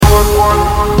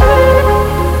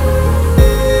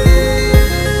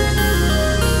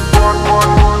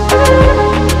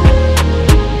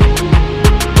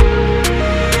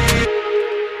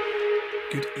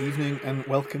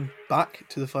back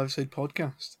to the Five Side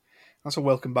Podcast. That's a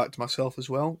welcome back to myself as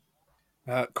well.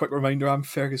 Quick reminder, I'm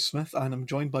Fergus Smith and I'm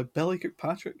joined by Billy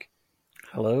Kirkpatrick.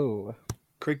 Hello.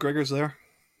 Craig Gregor's there.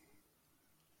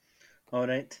 All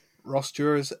right. Ross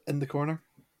Stewart is in the corner.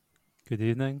 Good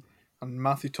evening. And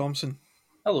Matthew Thompson.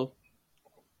 Hello.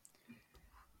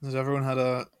 Has everyone had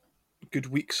a good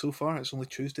week so far? It's only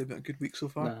Tuesday, but a good week so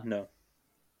far? Nah.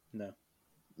 No.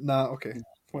 Nah, okay.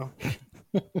 Well,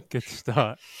 Good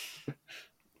start.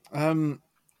 I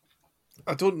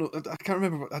don't know. I can't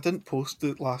remember. I didn't post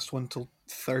the last one till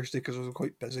Thursday because I was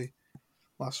quite busy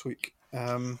last week.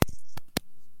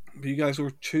 But you guys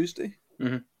were Tuesday?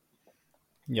 Mm-hmm.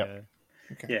 Yep.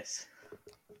 Okay. Yes.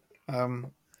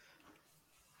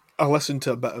 I listened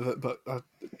to a bit of it, but I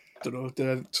don't know.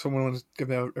 Did someone want to give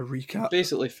me a recap?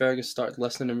 Basically, Fergus started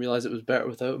listening and realised it was better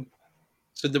without him.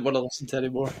 So didn't want to listen to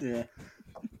anymore. Yeah.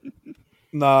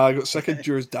 Nah, I got sick of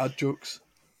Drewer's dad jokes.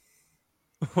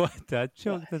 What dad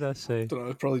joke did I say? Don't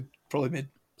know. Probably made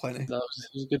plenty. It was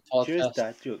a good Cheers, podcast.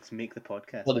 dad jokes make the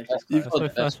podcast. Well, the Let's just best-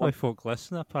 clarify. That's why folk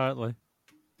listen, apparently.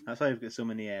 That's why I've got so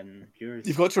many viewers.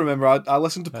 You've got to remember, I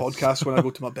listen to That's- podcasts when I go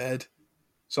to my bed.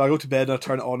 So I go to bed and I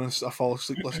turn it on and I fall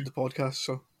asleep listening to podcasts.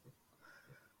 So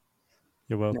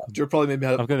You're welcome. Drew probably made me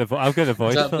have. I've got a voice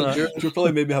Is that for that. Drew? Drew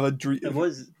probably made me have a dream. It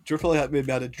was Drew probably made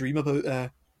me had a dream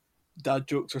about dad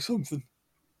jokes or something.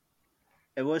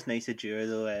 nice of Drew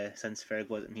though. Since Ferg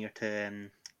wasn't here to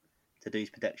do his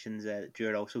predictions,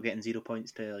 Drew also getting 0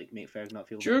 points to make Ferg not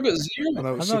feel. Drew got And zero.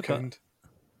 that was I'm so not kind.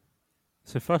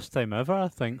 It's the first time ever, I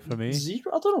think, for me. Zero?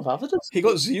 I don't know if I've had it. He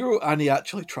got 0 and he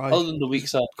actually tried. Other than the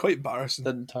weeks I Quite embarrassing.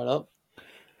 didn't turn up.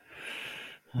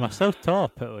 Am I still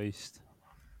top, at least?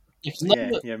 It's not Yeah,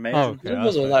 that- you're Oh, amazing. okay. It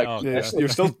wasn't That's that right. Yeah,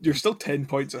 Okay. you're still 10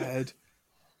 points ahead.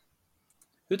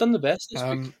 Who done the best this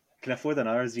week? Can afford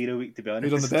another 0 week to be honest.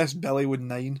 Who'd on the best? Billy with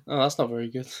 9. Oh, that's not very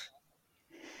good.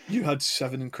 You had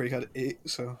 7 and Craig had 8.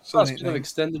 So That's 7, 8, good. I've 9.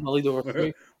 extended my lead over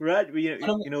three. We're at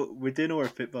we're doing our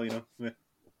football.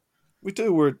 We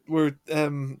do. We're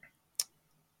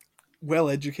well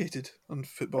educated on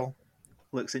football.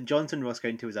 Look, St Johnstone Ross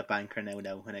County was a banker now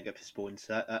when it got postponed.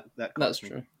 So that That's cost me.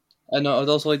 true. I know. I'd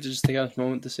also like to just take a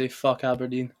moment to say fuck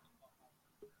Aberdeen.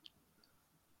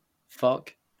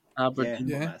 Fuck Aberdeen.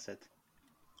 Yeah. That's it.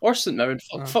 Or St Mirren.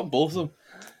 Oh. Fuck both of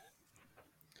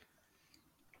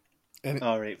them.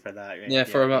 All right for that. Right? Yeah,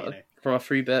 for right, a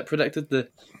free bet. Predicted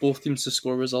both teams to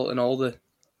score result in all the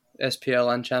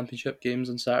SPL and Championship games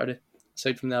on Saturday,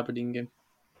 aside from the Aberdeen game.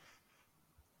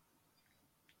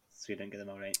 So you didn't get them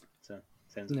all right. So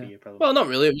sounds No. like you probably Well, not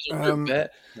really. It was a Um, good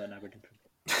bet. not an Aberdeen.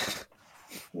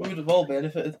 We would have all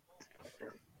benefited.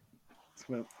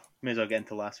 Well, may as well get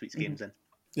into last week's games then.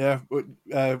 Yeah. Well,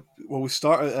 we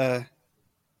start at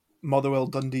Motherwell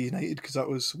Dundee United because that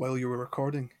was while you were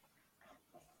recording.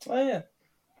 Oh yeah.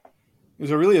 It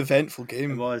was a really eventful It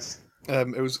game. was.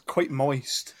 It was quite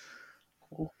moist.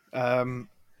 It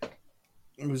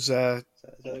was Is that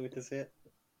the way to say it?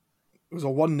 It was a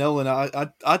 1-0, and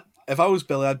I if I was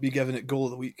Billy, I'd be giving it goal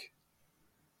of the week.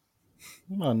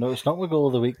 No, it's not the goal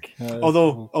of the week.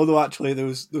 Although actually there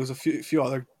was a few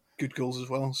other good goals as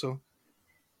well. So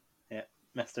Yeah,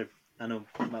 Mister. I know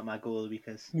my goal of the week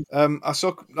is. I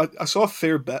saw a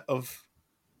fair bit of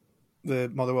the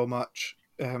Motherwell match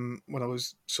when I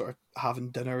was sort of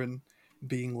having dinner and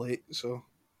being late. So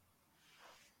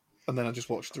and then I just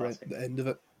watched the end of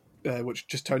it, which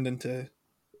just turned into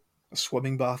a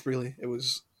swimming bath. Really,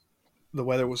 the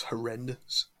weather was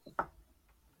horrendous.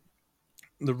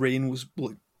 The rain was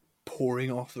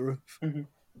pouring off the roof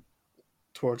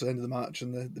towards the end of the match,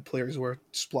 and the players were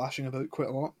splashing about quite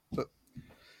a lot. But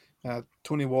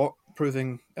Tony Watt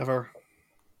proving ever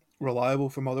reliable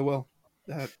for Motherwell.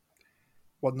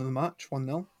 Won the match,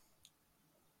 1-0.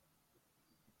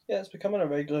 Yeah, it's becoming a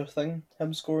regular thing.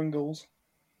 Him scoring goals.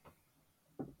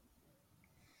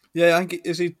 Yeah, I think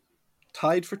is he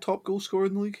tied for top goal scorer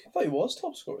in the league, I thought he was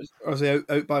top scorer. or is he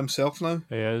out by himself now?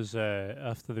 He is,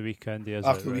 after the weekend, he is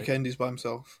After the outright. weekend, he's by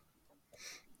himself.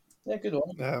 Yeah, good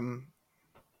one.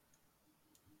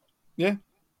 Yeah,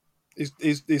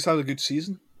 he's had a good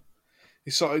season.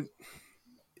 He's had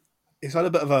a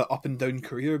bit of a up and down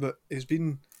career, but he's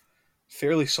been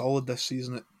fairly solid this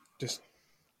season at just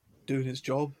doing his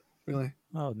job. Really,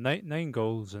 Oh, nine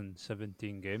goals in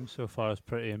 17 games so far is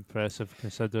pretty impressive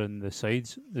considering the side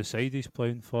he's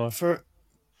playing for. for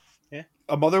Yeah.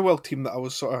 a Motherwell team that I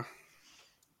was sort of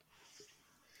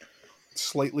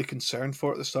slightly concerned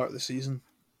for at the start of the season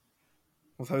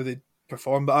with how they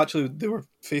performed, but actually they were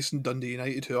facing Dundee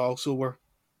United, who I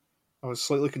was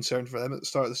slightly concerned for them at the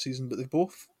start of the season, but they've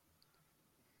both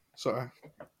sort of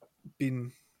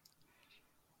been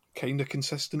kind of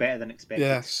consistent. Better than expected.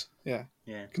 Yes, yeah,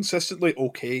 Yeah. consistently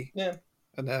okay. Yeah.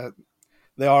 And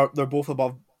they're both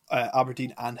above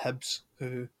Aberdeen and Hibs,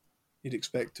 who you'd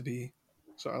expect to be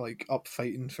sort of like up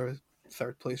fighting for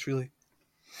third place, really.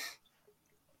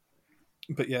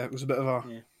 But yeah, it was a bit of a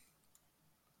Yeah.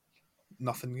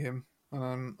 nothing game.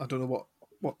 I don't know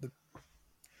what the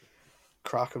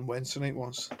crack on Wednesday night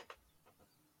was.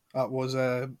 That was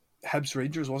Hibs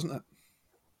Rangers, wasn't it?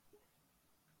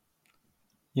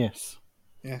 Yes.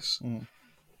 Yes. Mm.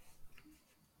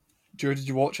 Drew, did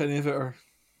you watch any of it? Or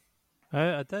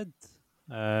I did.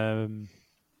 To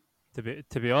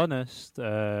be honest,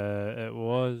 it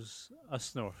was a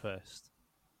snorefest.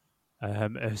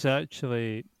 It was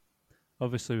actually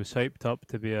obviously was hyped up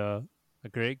to be a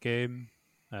great game,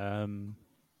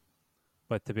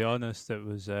 but to be honest, it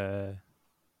was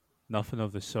nothing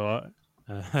of the sort.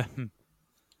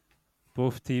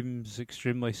 Both teams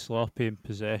extremely sloppy in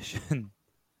possession.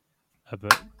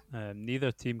 But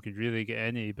neither team could really get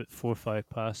any but 4 or 5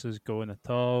 passes going at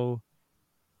all.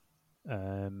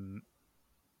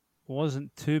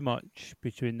 Wasn't too much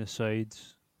between the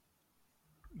sides.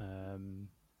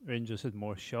 Rangers had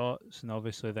more shots, and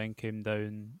obviously then came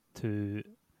down to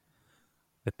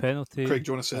the penalty, Craig,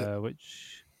 do you want to say it?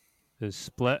 which is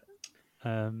split.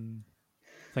 I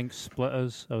think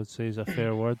splitters, I would say, is a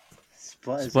fair word.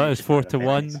 Split Split is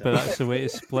 4-1, but that's the way to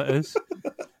split is.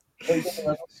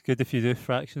 Yeah. It's good if you do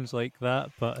fractions like that,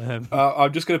 but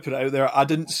I'm just going to put it out there. I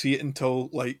didn't see it until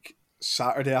like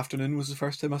Saturday afternoon was the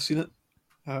first time I seen it.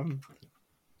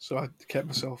 So I kept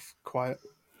myself quiet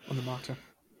on the matter.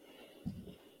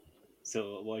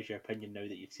 So, what is your opinion now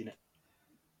that you've seen it?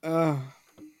 I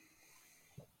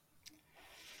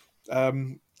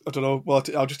don't know. Well,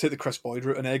 I'll just take the Chris Boyd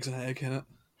route: an egg's an egg, innit?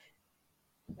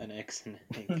 An egg's an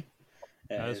egg.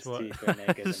 that's what, tea for an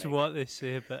egg is that's an egg. what they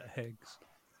say about eggs.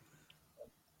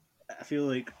 I feel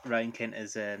like Ryan Kent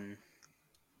is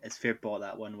fair bought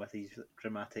that one with his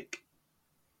dramatic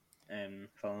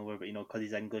falling over, but because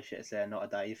he's English, it's not a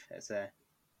dive, it's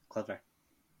clever.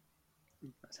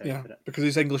 That's how Yeah, I put it. because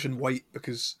he's English and white.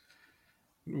 Because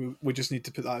we just need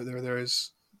to put that out there. There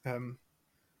is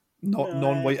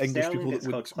non-white English Sterling people gets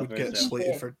that called would clever get as well.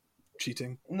 slated for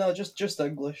cheating. No, just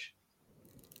English.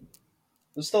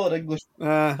 There's still an English.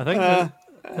 I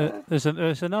think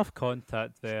there's enough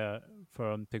contact there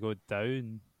for him to go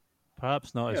down.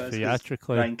 Perhaps not Yeah, as it's 'cause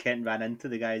theatrically. Ryan Kent ran into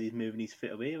the guy who's moving his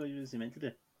foot away. What was he meant to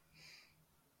do?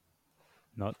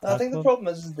 Not I think the tackle. problem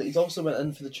is that he's also went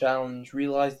in for the challenge,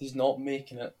 realised he's not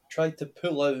making it, tried to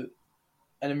pull out,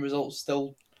 and in results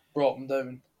still brought him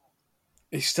down.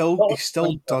 He still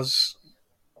does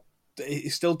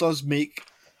make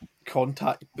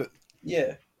contact, but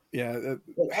Yeah, yeah,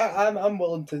 I'm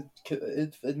willing to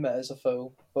admit it's a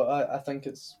foul, but I think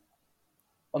it's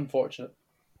unfortunate.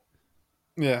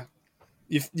 yeah.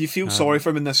 You feel sorry for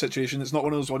him in this situation. It's not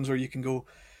one of those ones where you can go,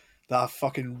 that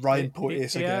fucking Ryan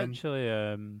Porteous He again. actually,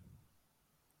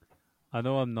 I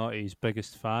know I'm not his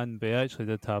biggest fan, but he actually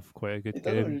did have quite a He good did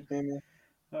have a game. good game, yeah.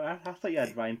 Oh, I thought you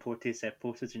had Ryan Porteous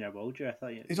posted in your Wilder. I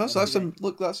thought He does. That's him.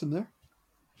 Look, that's him there.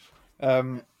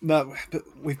 No, but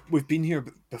we've been here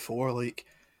before. Like,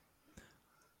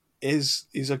 he's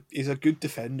a good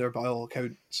defender by all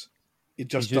accounts. He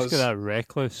just He's just does. got that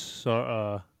reckless sort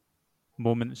of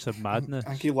moments of madness. I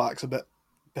think he lacks a bit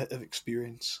of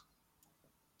experience.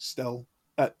 Still,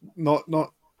 not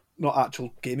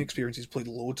actual game experience. He's played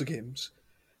loads of games,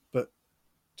 but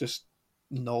just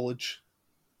knowledge.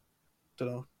 Don't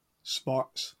know,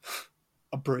 smarts,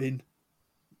 a brain.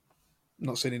 I'm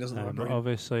not saying he doesn't have a brain.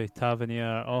 Obviously,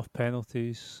 Tavernier off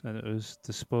penalties, and it was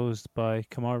disposed by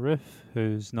Kamar Roof,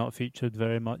 who's not featured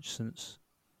very much since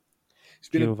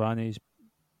Giovanni's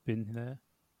been there.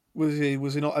 Was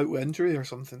he not out with injury or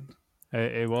something?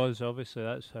 It was, obviously,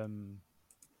 that's him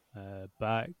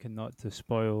back, and not to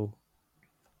spoil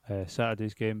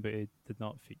Saturday's game, but he did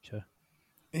not feature.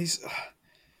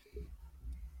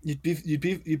 You'd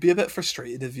be a bit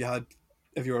frustrated if you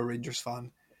were a Rangers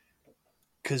fan,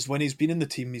 because when he's been in the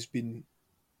team, he's been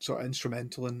sort of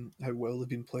instrumental in how well they've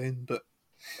been playing. But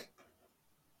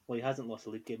he hasn't lost a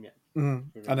league game yet.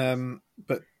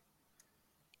 But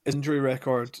his injury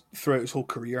record throughout his whole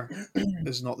career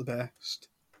is not the best,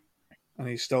 and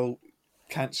he still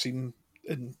can't seem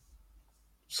in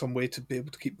some way to be able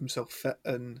to keep himself fit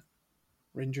in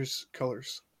Rangers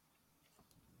colours.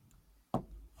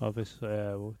 Obviously,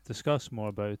 we'll discuss more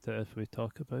about it if we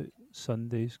talk about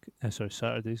Saturday's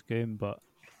game, but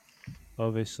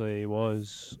obviously he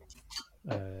was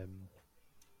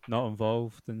not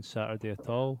involved in Saturday at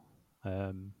all. But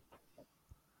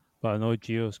I know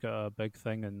Gio's got a big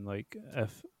thing, and like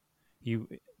if he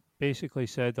basically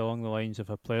said along the lines, if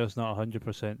a player's not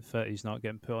 100% fit, he's not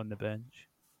getting put on the bench.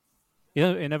 He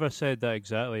never said that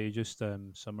exactly. He just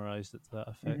summarised it to that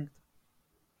effect.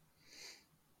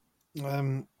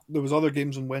 There was other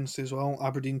games on Wednesday as well.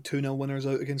 Aberdeen 2-0 winners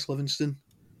out against Livingston.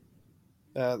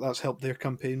 That's helped their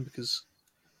campaign because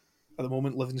at the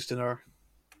moment Livingston are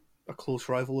a close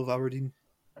rival of Aberdeen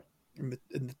in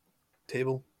the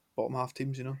table, bottom half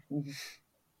teams, you know.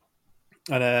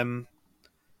 Mm-hmm. And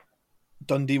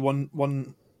Dundee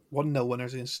 1-0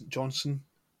 winners against St Johnstone.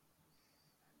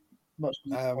 Much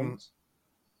points.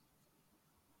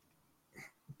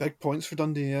 Big points for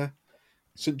Dundee, yeah.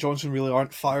 St Johnstone really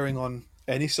aren't firing on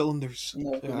any cylinders.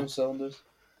 No, no cylinders.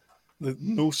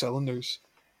 No cylinders.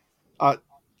 I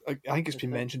think it's been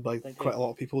mentioned by quite a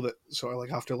lot of people that sort of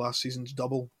like after last season's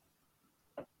double,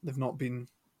 they've not been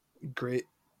great.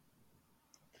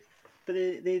 But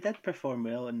they did perform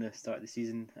well in the start of the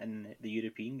season in the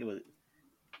European.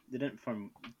 They didn't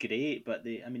perform great, but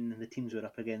the teams we're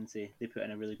up against, they put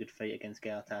in a really good fight against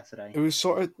Galatasaray. It was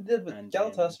sort of... They did, but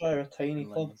Galatasaray are a tiny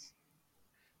club.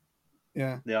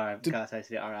 Yeah. They are.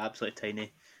 Galatasaray are absolutely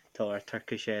tiny. To our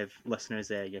Turkish listeners,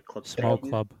 your club. Small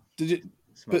club.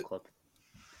 Small club.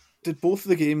 Did both of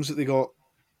the games that they got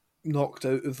knocked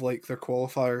out of like their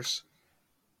qualifiers,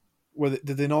 did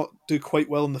they not do quite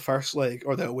well in the first leg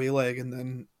or the away leg and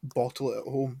then bottle it at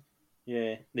home?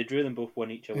 Yeah, they drew them both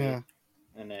 1 each away. Yeah.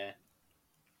 And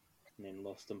then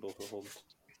lost them both at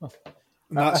home.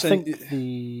 I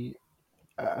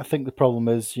think the problem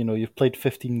is, you've played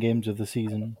 15 games of the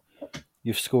season,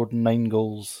 you've scored 9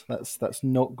 goals. That's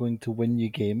not going to win you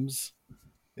games.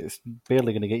 It's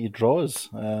barely going to get you draws.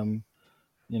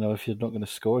 If you're not going to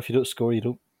score, if you don't score, you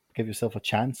don't give yourself a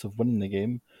chance of winning the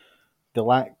game. They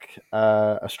lack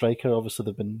a striker. Obviously,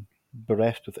 they've been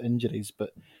bereft with injuries,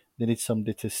 but they need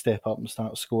somebody to step up and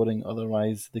start scoring.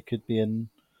 Otherwise, they could be in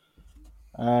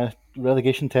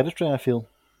relegation territory, I feel.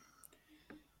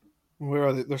 Where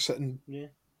are they? They're sitting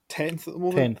 10th at the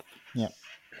moment. 10th, yeah.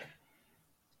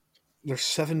 They're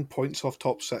 7 points off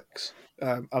top 6.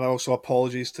 And also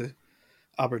apologies to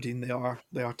Aberdeen. They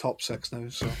are top 6 now,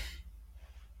 so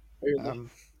I'll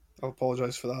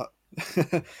apologise for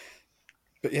that.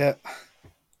 But yeah,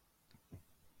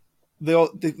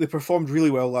 they performed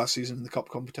really well last season in the cup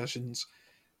competitions.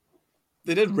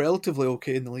 They did relatively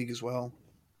okay in the league as well.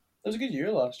 It was a good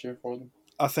year last year for them.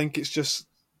 I think it's just,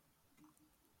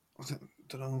 I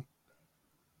don't know,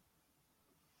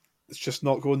 it's just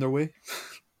not going their way.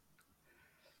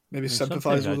 Maybe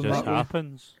sympathise with them that way.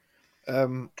 Happens.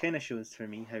 Kind of shows for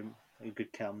me how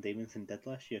good Callum Davidson did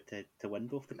last year to win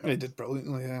both the cups. He did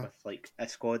brilliantly, yeah. With like a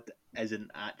squad isn't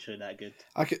actually that good.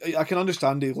 I can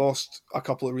understand he lost a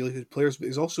couple of really good players, but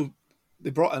they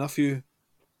brought in a few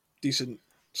decent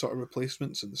sort of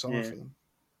replacements in the summer for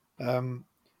them.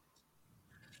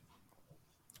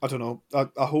 I don't know.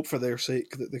 I hope for their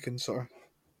sake that they can sort of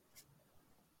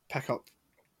pick up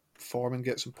form and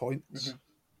get some points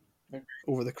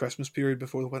over the Christmas period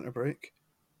before the winter break.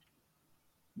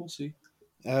 We'll see.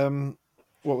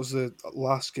 What was the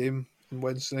last game on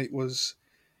Wednesday night? Was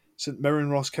St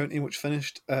Mirren Ross County, which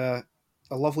finished a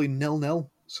lovely 0-0.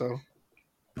 So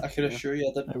I can assure you,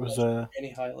 I didn't watch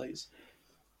any highlights.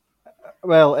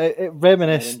 Well, it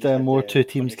reminisced more two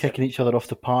teams kicking each other off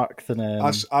the park than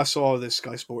I saw the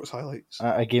Sky Sports highlights.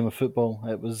 A game of football.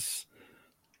 It was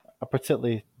a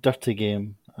particularly dirty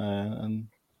game, and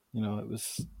it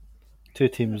was two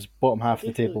teams bottom half of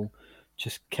the table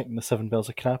just kicking the 7 bells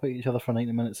of crap at each other for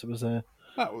 90 minutes. It was that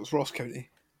was Ross County.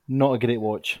 Not a great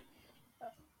watch.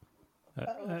 I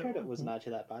heard it wasn't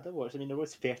actually that bad. I mean, there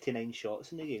was 39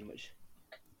 shots in the game, which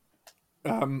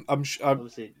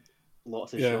obviously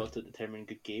lots of shots that determine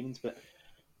good games, but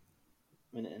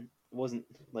I mean, it wasn't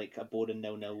like a boring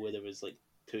 0-0 where there was like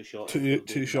two shots.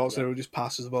 Two shots there who just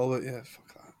passes the ball out. Yeah,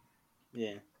 fuck that.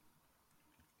 Yeah.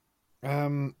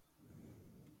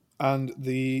 And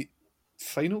the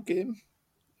final game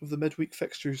of the midweek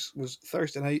fixtures was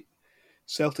Thursday night.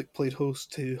 Celtic played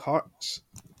host to Hearts,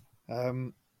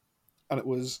 and it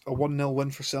was a 1-0 win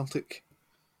for Celtic.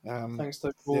 Thanks to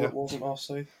a goal that wasn't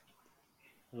offside.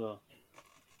 Well,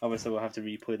 obviously we'll have to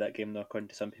replay that game now, according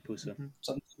to some people. So,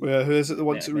 yeah, who is it that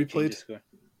wants it replayed?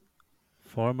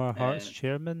 Former Hearts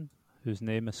chairman, whose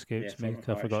name escapes me.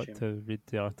 I forgot to read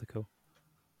the article.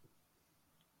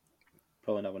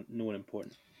 Probably no one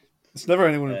important. It's never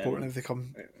anyone important if they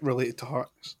come related to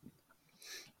Hearts.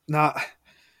 Nah,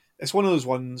 it's one of those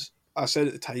ones. I said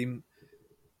at the time,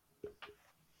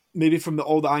 maybe from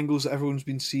all the angles that everyone's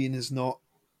been seeing is not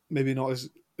as,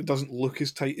 it doesn't look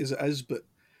as tight as it is, but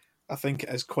I think it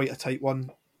is quite a tight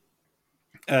one.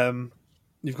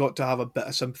 You've got to have a bit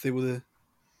of sympathy with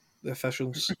the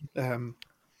officials. It's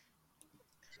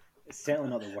certainly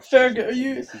not the worst. Ferg, decision are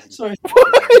you this season. sorry?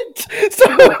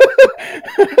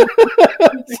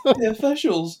 The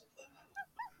officials.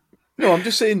 No, I'm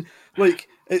just saying, like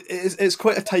it's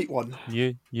quite a tight one.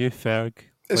 You Ferg.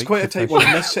 It's like quite a the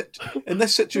tight fish. one in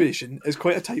this situation. It's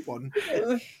quite a tight one.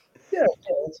 It's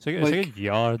like like- a good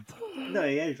yard. No,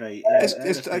 he is right.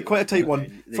 It's quite a tight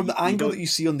one from the angle that you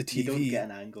see on the You don't TV. get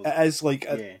an angle. It is like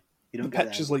Yeah, you don't the get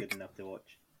pitch the is angle like- good enough to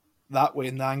watch. that way,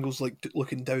 and the angle's like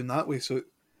looking down that way, so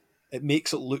it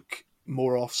makes it look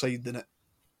more offside than it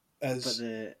But is.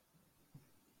 the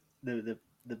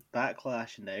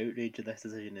backlash and the outrage of this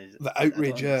decision is The I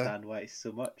outrage, don't yeah. understand why it's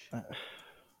so much.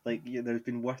 Like there's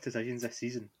been worse decisions this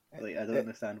season. Like I don't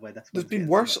understand why this. There's one's been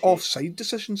getting worse so much hate. offside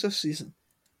decisions this season.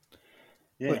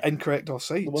 Yeah, Like incorrect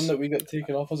offsides. The one that we got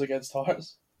taken off was against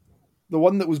Hearts. The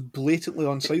one that was blatantly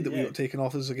onside that we Yeah. got taken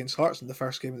off is against Hearts in the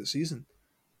first game of the season.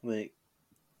 like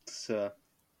so.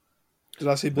 Did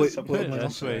I say But blatantly? some- Put it Blatantly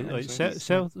this way,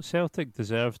 offside. like Celtic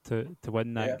deserved to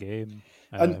win that Yeah. game.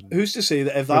 And who's to say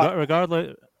that if that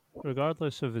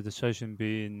regardless of the decision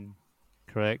being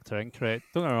correct or incorrect,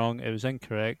 don't get me wrong, it was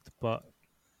incorrect, but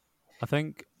I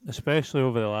think especially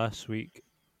over the last week,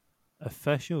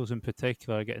 officials in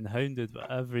particular are getting hounded by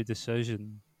every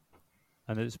decision.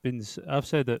 And it's been, I've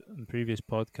said it in previous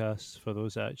podcasts for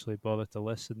those that actually bother to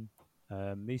listen.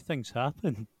 These things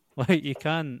happen. Like, you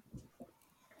can't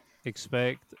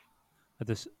expect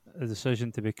a decision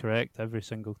to be correct every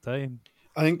single time.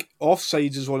 I think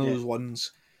offsides is one of Yeah. those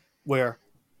ones where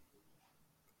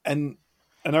in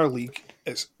our league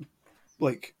it's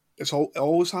like it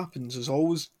always happens. There's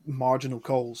always marginal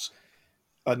calls,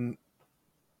 and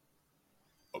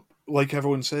like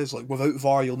everyone says, like without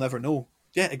VAR you'll never know.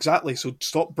 Yeah, exactly. So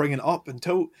stop bringing it up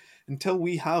until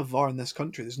we have VAR in this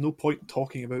country. There's no point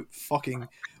talking about fucking.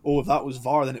 Oh, if that was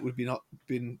VAR, then it would be not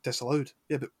been disallowed.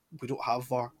 Yeah, but we don't have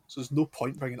VAR, so there's no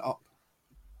point bringing it up.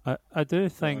 I do On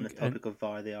think the topic of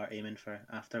VAR, they are aiming for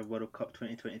after World Cup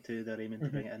 2022. They're aiming to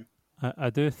bring it in. I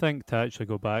do think to actually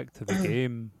go back to the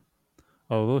game,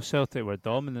 although Celtic were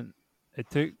dominant, it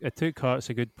took Hearts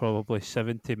a good probably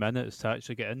 70 minutes to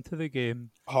actually get into the game.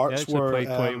 They Hearts actually were played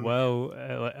quite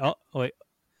well. Like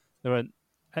they were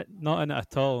not in it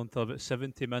at all until about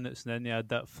 70 minutes, and then they had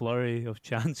that flurry of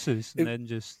chances, and then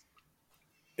just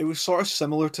It was sort of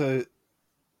similar to,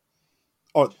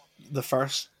 or the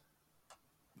first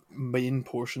main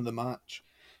portion of the match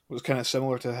was kind of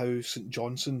similar to how St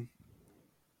Johnstone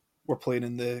were playing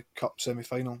in the cup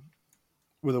semi-final,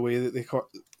 with the way that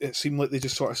it seemed like they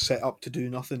just sort of set up to do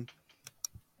nothing,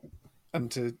 and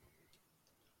to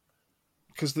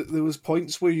because there was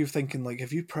points where you're thinking like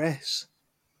if you press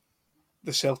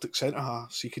the Celtic centre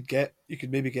halves, you could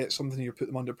maybe get something. You put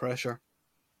them under pressure.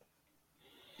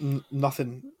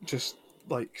 Nothing, just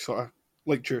like sort of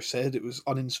like Drew said, it was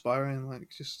uninspiring. Like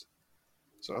just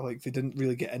sort of like they didn't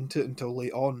really get into it until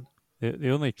late on. the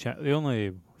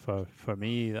only for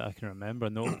me that I can remember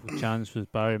notable chance was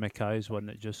Barry Mackay's one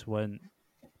that just went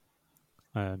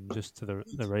just to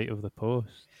the right of the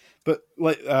post. But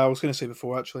like I was going to say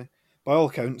before, actually, by all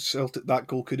accounts, Celtic that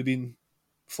goal could have been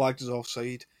flagged as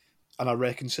offside, and I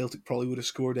reckon Celtic probably would have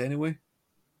scored anyway.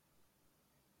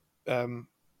 The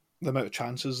amount of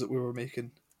chances that we were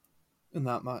making in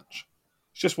that match,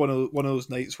 it's just one of those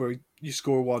nights where you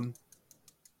score one,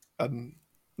 and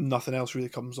nothing else really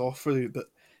comes off for you. But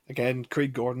again,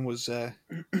 Craig Gordon was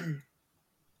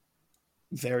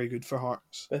very good for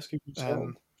Hearts. Best keeper in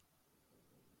Scotland.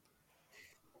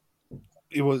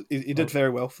 He did very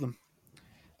well for them.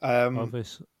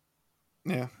 Obviously,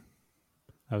 Yeah.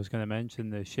 I was going to mention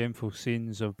the shameful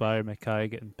scenes of Barry Mackay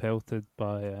getting pelted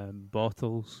by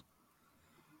bottles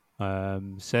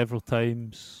several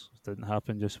times. It didn't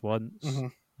happen just once.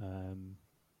 Mhm.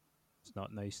 It's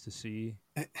not nice to see.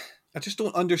 I just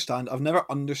don't understand. I've never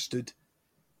understood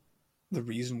the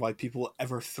reason why people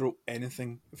ever throw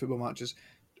anything at football matches.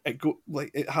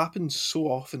 It happens so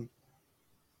often.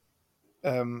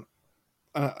 And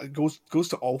it goes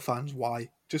to all fans. Why?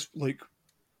 Just like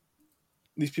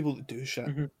these people that do shit.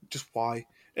 Mhm. Just why?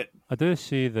 I do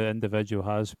see the individual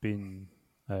has been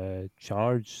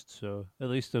charged, so at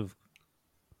least they've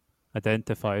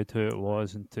identified who it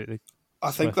was and took the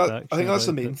I think swift that's action the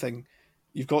about main it. thing.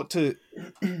 You've got to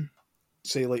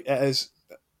say like it is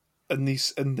in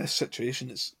this situation.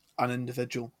 It's an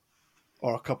individual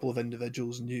or a couple of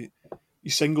individuals, and you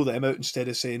single them out instead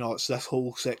of saying, "Oh, it's this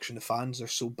whole section of fans. They're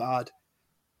so bad."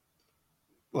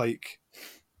 Like,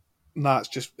 nah,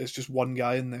 it's just one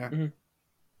guy in there. Mhm.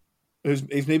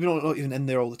 He's maybe not even in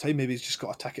there all the time. Maybe he's just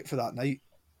got a ticket for that night.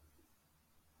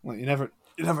 Like you never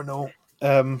know.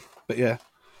 But yeah,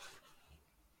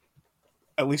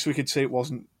 at least we could say it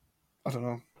wasn't. I don't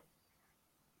know.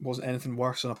 Wasn't anything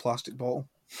worse than a plastic bottle.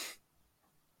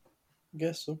 I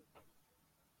guess so.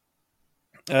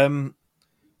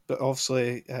 But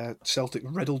obviously, Celtic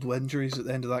riddled with injuries at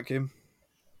the end of that game.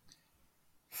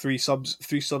 Three subs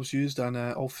used, and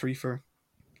all three for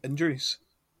injuries.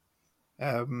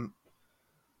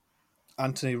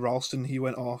 Anthony Ralston, he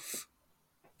went off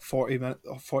 40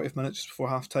 minutes before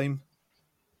half time.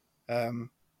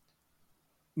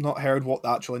 Not heard what the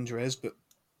actual injury is, but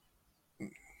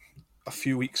a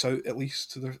few weeks out at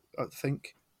least, I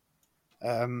think.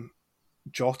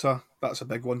 Jota, that's a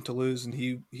big one to lose, and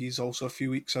he's also a few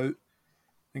weeks out.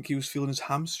 I think he was feeling his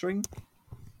hamstring.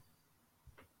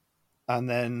 And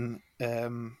then,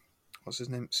 what's his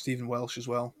name? Stephen Welsh as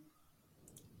well.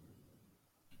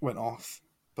 Went off.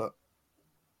 But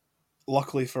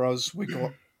luckily for us, we've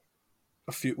had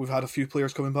a few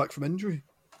players coming back from injury.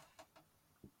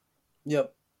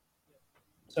 Yep.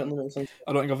 Certainly makes sense.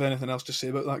 I don't think I've anything else to say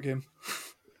about that game.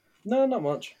 No, not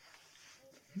much.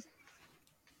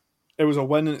 It was a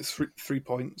win and it's 3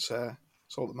 points.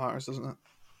 It's all that matters, doesn't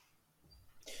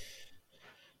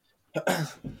it? I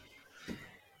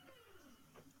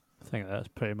think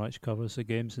that pretty much covers the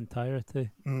game's entirety.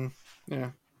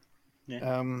 Yeah.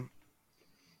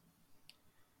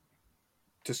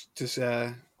 Just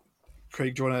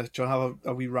Craig, do you want to have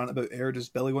a wee rant about Ayr? Does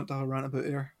Billy want to have a rant about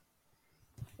Ayr?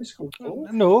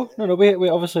 No. We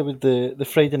obviously with the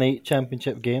Friday night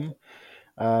championship game,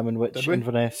 in which Did we?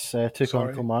 Inverness took Sorry.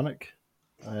 on Kilmarnock.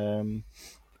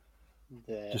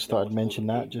 Just thought I'd mention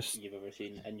that. Just you've ever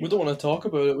seen in We your don't want life. to talk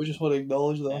about it. We just want to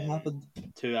acknowledge that it happened.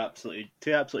 Two absolutely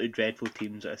dreadful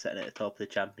teams that are sitting at the top of the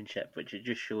championship, which it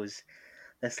just shows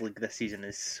this league this season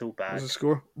is so What bad. was the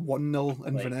score? 1-0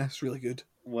 Inverness, really good.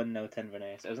 1-0 to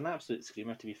Inverness. It was an absolute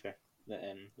screamer, to be fair, that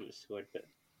it was scored. But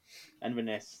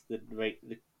Inverness, the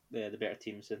better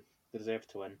teams, so they deserve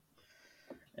to win.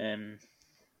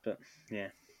 But yeah,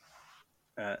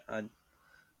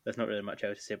 there's not really much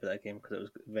else to say about that game because it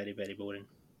was very, very boring.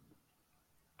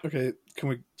 Okay, can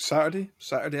we Saturday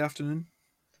afternoon,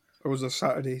 or was there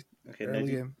Saturday Okay, early now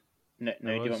game? do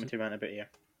you want me to rant about here?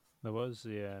 There was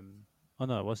the oh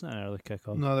no, it wasn't an early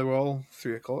kickoff. No, they were all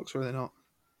 3 o'clock, were they not?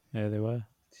 Yeah, they were.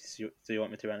 So you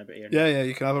want me to rant about here? Yeah,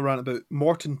 you can have a rant about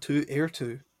Morton 2, Ayr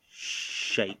 2.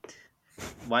 Shite.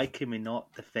 Why can we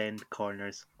not defend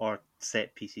corners or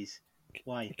set pieces?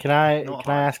 Why? can I Not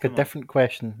can I hard, ask a come on. different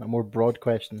question, a more broad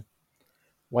question?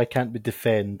 Why can't we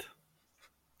defend?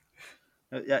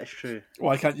 That's true.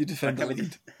 Why can't you defend Why the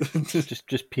can't lead?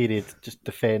 Just period. Just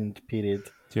defend. Period.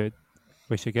 Dude,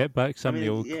 we should get back some of the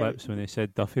old yeah. clips when they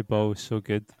said Duffy Ball was so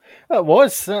good. It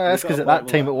was. That's got because a at that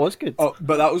point, time well, it was good. Oh,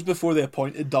 but that was before they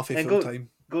appointed Duffy And full time.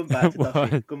 Going back to Duffy.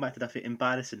 What? Going back to Duffy.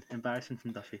 Embarrassing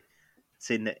from Duffy,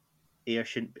 saying that Ayr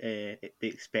shouldn't be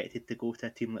expected to go to a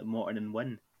team like Morton and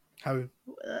win. How?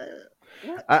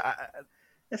 What?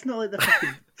 It's not like the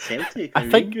fucking Celtic. I or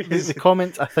think Rangers. the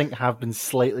comments have been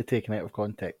slightly taken out of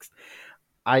context.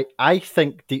 I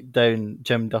think deep down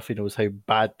Jim Duffy knows how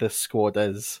bad this squad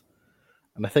is,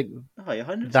 and I think Oh, yeah,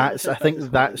 100% that's said I think this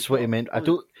that's one what he at the meant.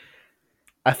 top.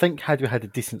 I think had we had a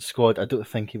decent squad, I don't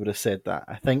think he would have said that.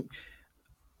 I think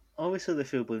Obviously, the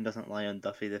full blame doesn't lie on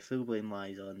Duffy. The full blame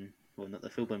lies on not the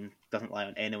full blame doesn't lie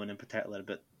on anyone in particular,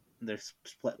 but there's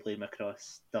split blame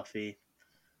across Duffy,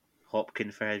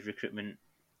 Hopkin for his recruitment,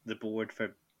 the board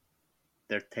for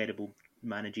their terrible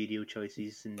managerial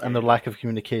choices, and their lack of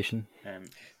communication.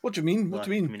 What do you mean? What Lack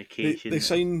do you of mean? communication. They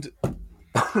signed.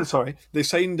 Sorry, they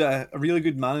signed a really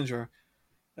good manager,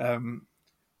 who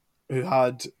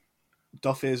had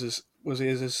Duffy as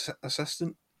his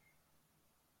assistant.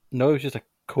 No, it was just a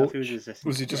coach. Duffy was, his assistant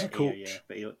Was he just a for Ayr, coach?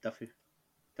 Yeah, but Duffy.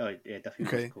 Oh yeah, Duffy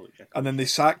was Okay. his coach. And then they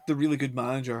sacked the really good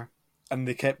manager, and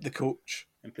they kept the coach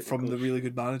And put from the coach. really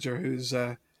good manager, who's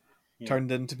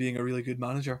turned into being a really good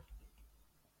manager.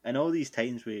 And all these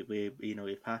times we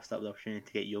passed up the opportunity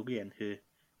to get Yogi in, who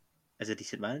is a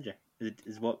decent manager.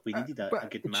 Is what we needed, a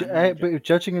good manager. But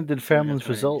judging on Dunfermline's That's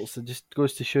results, it just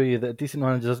goes to show you that a decent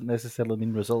manager doesn't necessarily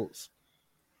mean results.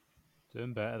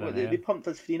 Doing better than What, they Ayr. pumped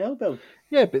us 3-0, Bill.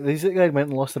 Yeah, but these guys went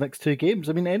and lost the next 2 games.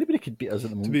 I mean, anybody could beat us at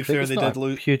the moment. be fair, It's they not did a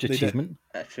lose- huge they did. achievement.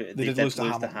 That's true. They did lose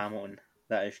to Hamilton.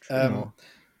 That is true. Um,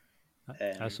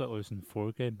 That's like losing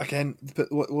 4 games. Again,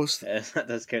 but what was That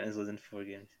does count as losing 4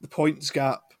 games. the points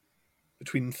gap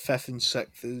between 5th and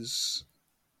 6th is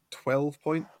 12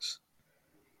 points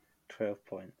 12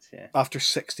 points, yeah. after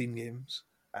 16 games.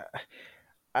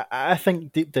 I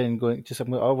think deep down, I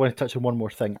want to touch on one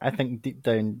more thing. I think deep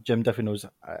down, Jim Duffy knows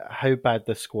how bad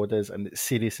this squad is, and that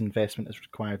serious investment is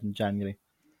required in January.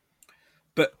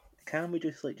 But Can we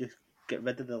just get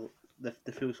rid of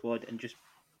the full squad and just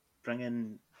bring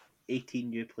in 18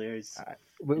 new players.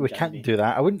 We in can't January. do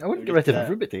that. I wouldn't We're get rid of just,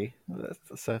 everybody.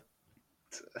 That's a...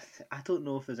 I don't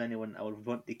know if there's anyone I would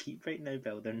want to keep right now,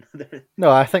 Bill. They're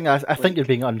No, I think you're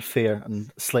being unfair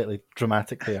and slightly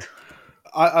dramatic there.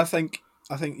 I think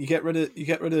you get rid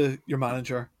of your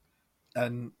manager,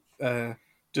 and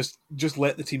just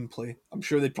let the team play. I'm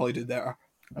sure they'd probably do better.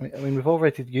 I mean, we've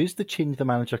already used the change the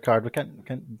manager card. We can't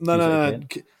No, use it no, again.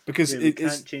 because we it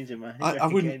can't is. change it, man. I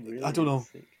wouldn't. Really. I don't know.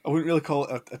 It's like- I wouldn't really call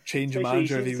it a change of Especially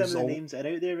manager if he some was of the all. names that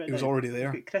are out there right he was now. already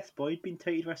there. You've got Chris Boyd being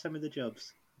touted for some of the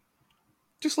jobs.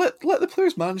 Just let the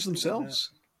players manage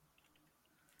themselves.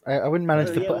 I wouldn't manage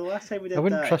Oh, to yeah, put. well, last time we did I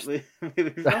wouldn't that, trust- we were I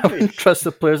wouldn't rubbish. trust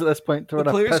the players at this point to The run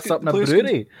a players piss can- up in the a players can-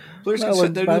 brewery. Players No, can sit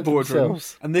wouldn't down in the manage boardroom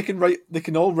themselves. and they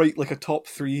can all write like a top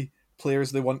 3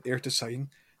 players they want Ayr to sign,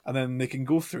 and then they can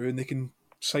go through and they can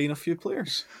sign a few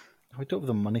players. We don't have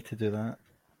the money to do that.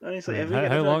 Honestly, if we get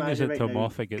rid How of the long is manager it right till now-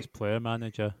 Moffat gets player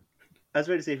manager? I was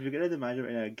about to say, if we get rid of the manager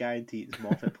right now, I guarantee it's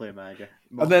Moffat player manager.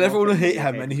 And then everyone will Moffat hate will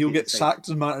him, get and he'll get signed. sacked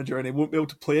as manager, and he won't be able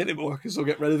to play anymore because they'll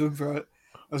get rid of him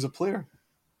as a player.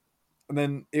 And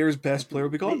then Ayr's best player will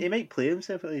be gone. He might play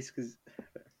himself at least, because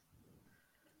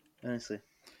honestly,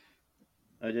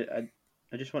 I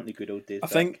just want the good old days. I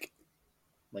back, think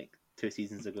like 2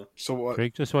 seasons ago. so. What?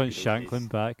 Craig just wants Good Shanklin days.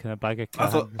 back and a bag of I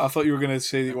cans. thought you were going to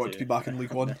say that you wanted to be back in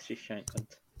League One. That's just Shanklin.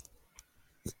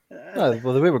 No,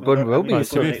 well, the way we're going, we'll be. Well,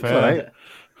 So to be it's fair- all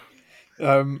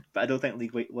right. But I don't think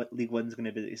League One's going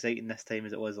to be as exciting this time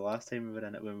as it was the last time we were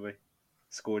in it, when we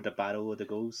scored a barrel load of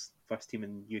goals. First team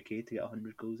in UK to get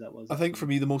 100 goals. That was. I think for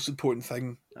me the most important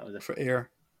thing that was for Ayr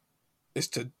is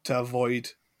to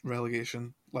avoid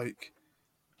relegation. Like,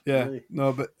 yeah, Really?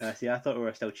 no, but See, I thought we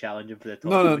were still challenging for the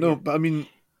top. no. But I mean,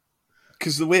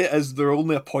 because the way it is, they're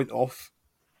only a point off,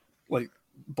 like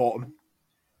bottom.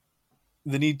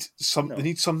 They need No. They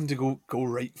need something to go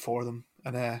right for them,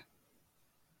 and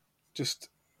just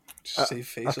save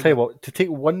face. I'll on tell you it. what. To take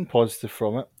one positive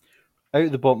from it, out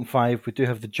of the bottom 5, we do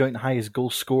have the joint highest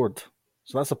goal scored,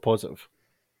 so that's a positive.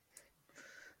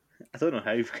 I don't know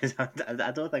how, because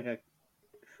I don't think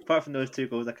apart from those 2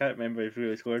 goals, I can't remember if we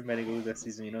really scored many goals this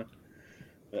season. You know.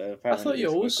 But I apparently thought we you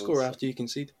scored always score goals. after you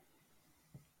concede.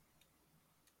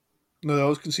 No, they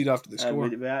always concede after they score,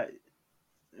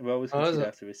 We always Oh, is concede it?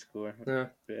 after we score. Yeah.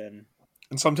 But, and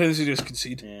sometimes they just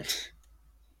concede. yeah.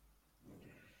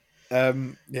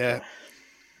 Yeah,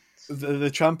 the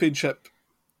championship.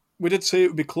 We did say it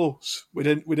would be close. We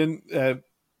didn't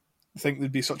think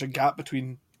there'd be such a gap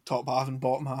between top half and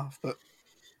bottom half, but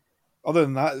other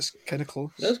than that, it's kind of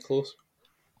close. That's close.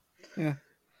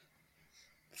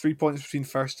 3 points between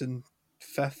first and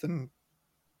fifth, and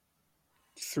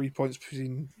 3 points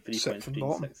between 3 sixth points and between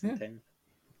bottom. 6 and Yeah. 10.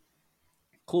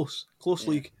 Close Yeah.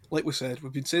 league. Like we said,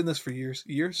 we've been saying this for years,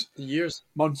 Years.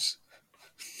 months.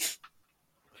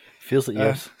 Feels like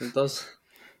years. It does.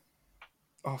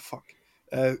 Oh fuck!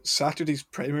 Saturday's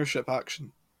Premiership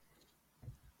action.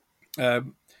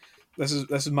 This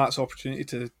is Matt's opportunity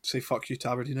to say fuck you to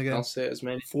Aberdeen again. I'll say it as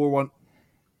many. 4-1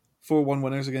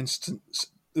 winners against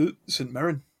St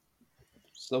Mirren.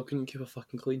 Still couldn't keep a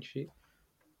fucking clean sheet.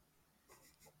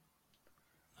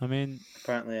 I mean,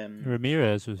 Apparently,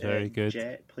 Ramirez was very good.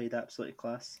 Jet played absolutely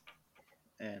class.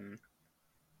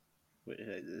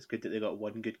 It's good that they got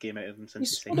one good game out of him since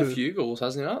He's he scored signed. a few goals,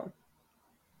 hasn't he? Not?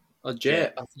 A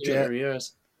Jet. I think Jet.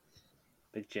 Ramirez.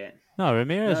 Big Jet. No,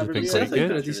 Ramirez has been Ramirez quite has been good.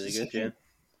 really Decent good. Yeah.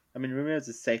 I mean, Ramirez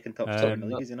is second top scorer in the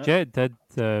league, is he not? Jet did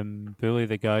bully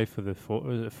the guy for the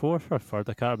was it 4th or 3rd?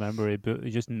 I can't remember. He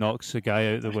just knocks the guy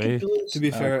out of the way. To be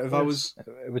fair, if I was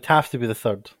It would have to be the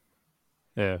 3rd.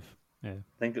 Yeah. I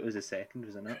think it was the second,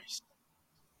 was it not?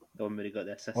 The one where he got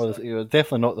the assist. Well, it was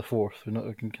definitely not the 4th.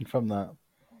 We can confirm that.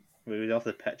 We were off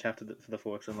the pitch after for the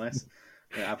fourth, unless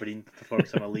Aberdeen performed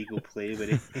some illegal play where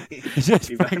he Just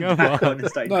he bring ran him back up. on and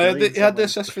started no, drilling he had the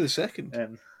someone. assist for the second. Yeah,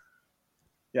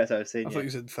 that's what I was saying. I Yeah. thought you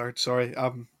said third. Sorry,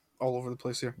 I'm all over the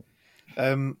place here.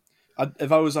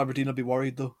 If I was Aberdeen, I'd be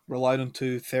worried though, relying on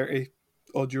 2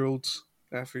 30-odd-year-olds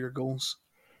for your goals.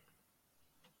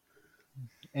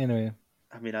 Anyway,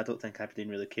 I mean, I don't think Aberdeen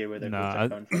really care where their Nah, goals are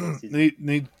going for this season.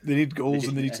 They need goals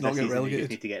and they need to not this get season, they just relegated.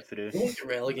 need to get through. They won't get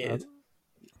relegated.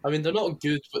 I mean, they're not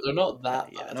good, but they're not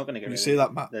that Yeah, bad. they're not going to get You relegated. say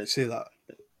that, Matt. You There's, say that.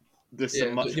 there's Yeah,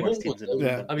 some much but they worse won't go teams in the down. league.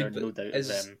 Yeah. I mean, There's no doubt.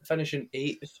 is finishing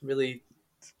 8th really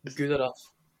good enough?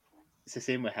 It's the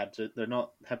same with Hibs.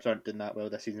 Hibs aren't doing that well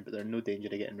this season, but they're in no danger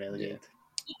of getting relegated.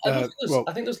 I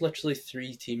think there's literally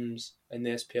 3 teams in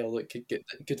the SPL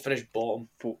that could finish bottom.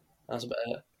 4. That's about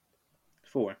it.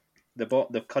 4.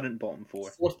 The current bottom 4.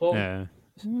 4th bottom.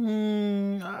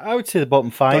 Yeah. I would say the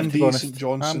bottom 5. to Dundee, be honest, St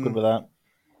Johnstone. I'm good with that.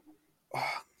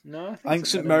 No, I I think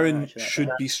St Mirren Mirren are actually that should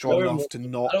bad. be strong Mirren enough to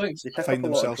not I don't think They pick find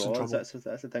up a lot of themselves in draws. trouble.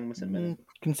 That's the thing with St Mirren.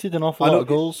 Concede an awful I lot know- of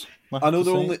goals. I know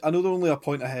they're only a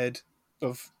point ahead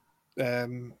of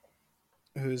who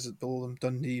is it below them,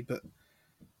 Dundee, but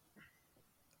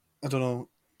I don't know.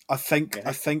 I think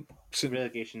Yeah, St.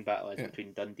 Relegation battle is Yeah.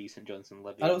 between Dundee, St Johnstone,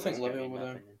 Livy. I don't and think West Livy County, will in go my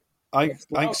down. opinion. I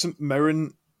think St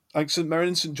Mirren,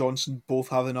 and St Johnstone both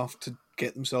have enough to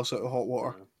get themselves out of hot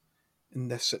water in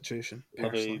this situation.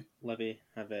 Personally, Livy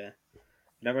have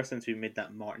never since we made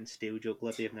that Martin Steele joke.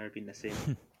 Livy have never been the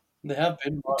same. They have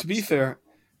been. to be fair,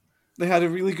 they had a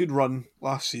really good run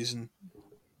last season,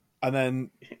 and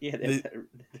then Yeah, they're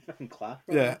fucking class.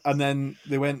 yeah, and then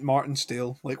they went Martin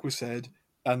Steele, like we said,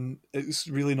 and it's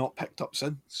really not picked up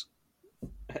since.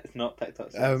 It's not picked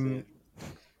up since. Um,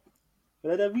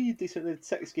 But they had a wee decent. They had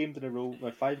 6 games in a row,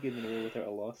 or 5 games in a row without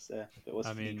a loss. It was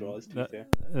I 3 mean, draws. To be fair,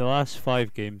 the last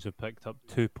 5 games have picked up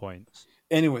 2 points.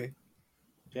 Anyway,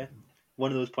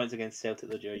 one of those points against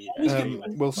Celtic the year.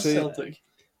 we'll say Celtic.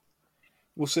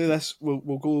 we'll say this.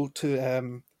 We'll go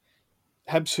to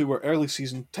Hibs, who were early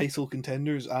season title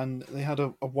contenders, and they had a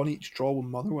 1 each draw with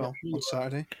Motherwell on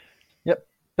Saturday.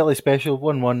 Billy Special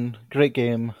 1-1, great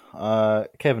game.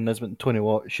 Kevin Nisbet and Tony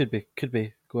Watt could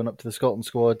be going up to the Scotland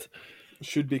squad.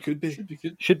 Should be, could be. Should be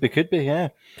good. Could be, yeah.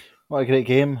 What a great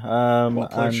game.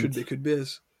 What player and should be, could be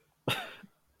is.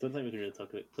 Don't think we can really talk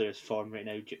about players' form right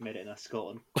now. Duke Merritt and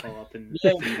Scotland call up in.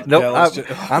 Yeah. 3 months. Nope, Yeah, let's ju-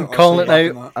 I'm I'll calling it stay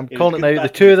back now. on that. I'm It was calling it good now. The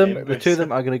back two in of them, December, the two of so-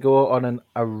 them are going to go on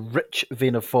a rich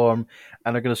vein of form,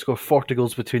 and are going to score 40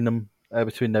 goals between them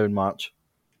between now and March.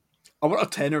 I want a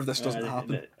tenner if this doesn't Is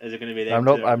happen. it going to be them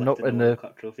I'm two that are not lifting in the World the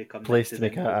Cup trophy come Place next to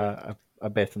make season? a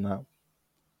bet on that.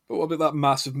 But what about that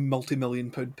massive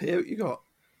multi-million pound payout you got?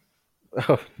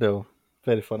 Oh no,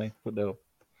 very funny, but no.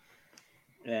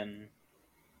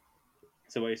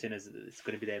 So what you're saying is it's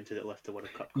going to be them two that lift the World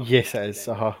Cup. come Yes, next it is.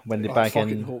 season. When they I bag fucking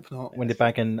in, hope not. when they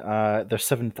bag in their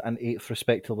 7th and 8th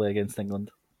respectively against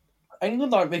England.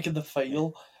 England aren't making the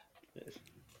final.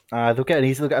 They'll get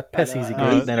a piss know. easy To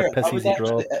game, be then a Fair, piss I would easy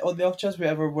draw. actually, on the off chance we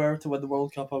ever were to win the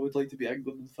World Cup, I would like to be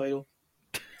England in the final.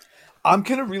 I'm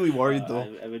kind of really worried though.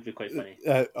 It would be quite funny.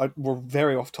 We're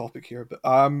very off topic here, but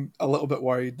I'm a little bit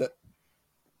worried that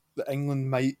England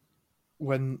might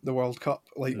win the World Cup.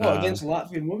 Like, What, Nah. against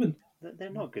Latvian women? They're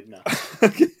not good enough.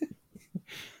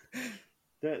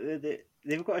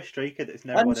 They've got a striker that's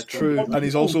never And won a it's true, trophy. and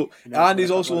he's also Never won a Cup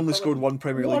only World scored Cup. 1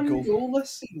 Premier One League goal goal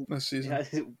this season. this season.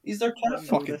 Yeah, He's their captain.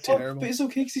 Fucking But- terrible. But it's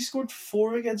okay because he scored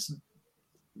 4 against.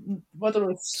 I don't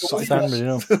know. San San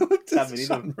Marino. San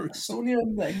Marino. Estonia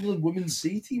and the England women's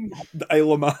C team. The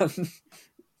Isle of Man.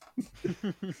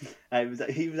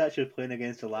 He was actually playing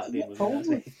against the Latvian women.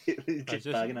 Probably. He was just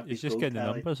bagging up He's his just goal getting the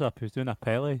tally. numbers up. He's doing a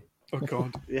Pele. Oh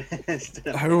God, Yeah, it's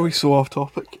doing a how are we so off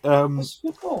topic? It's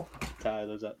football. tally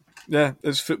those up. Yeah,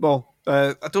 it's football.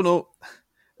 I don't know.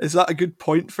 Is that a good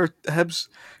point for Hibs?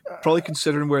 Probably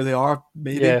considering where they are,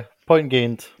 maybe. Yeah, point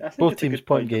gained. I think Both it's a teams good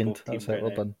point point for gained. both That's teams it. right Well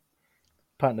now. done.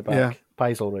 Pat in the back. Yeah.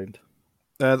 Pies all round.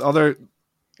 The other,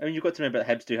 I mean, you've got to remember that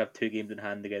Hibs do have 2 games in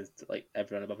hand against like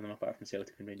everyone above them, apart from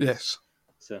Celtic and Rangers. yes.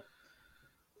 So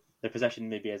their position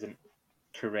maybe isn't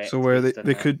correct. So where based on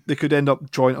they that. could end up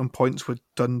joint on points with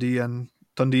Dundee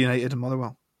United and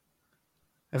Motherwell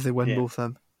if they win Yeah. both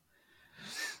them.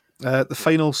 The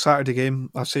final Saturday game,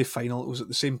 I say final, it was at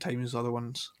the same time as the other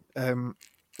ones.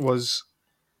 Was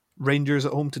Rangers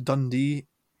at home to Dundee,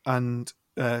 and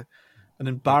an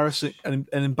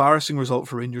embarrassing result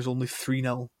for Rangers, only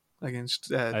 3-0 against.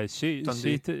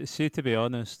 To be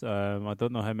honest, I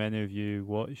don't know how many of you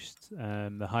watched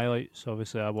the highlights.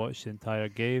 Obviously, I watched the entire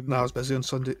game. No, I was busy on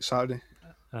Saturday. It's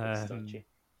Um, dodgy.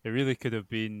 it really could have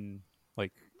been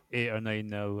like 8 or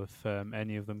 9-0 if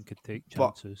any of them could take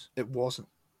But- chances. It wasn't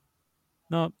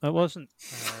No, it wasn't.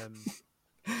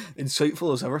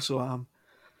 insightful as ever, so I am.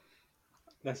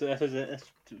 This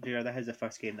is the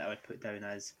first game that I would put down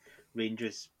as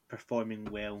Rangers performing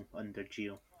well under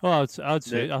Gio. Well, I'd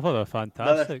say I thought they were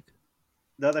fantastic.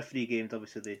 The other 3 games,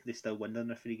 obviously, they still won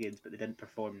their 3 games, but they didn't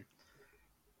perform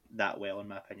that well, in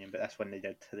my opinion. But that's when they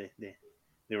did.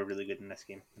 They were really good in this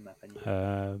game, in my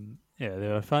opinion. Yeah, they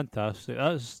were fantastic.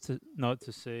 Not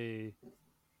to say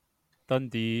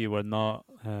Dundee were not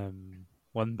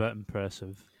one bit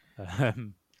impressive.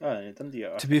 Dundee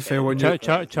are To be fair, when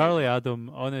Charlie Adam,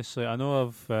 honestly, I know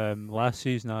of last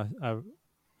season I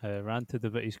ranted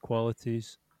about his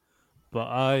qualities, but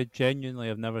I genuinely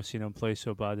have never seen him play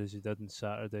so bad as he did on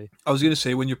Saturday. I was going to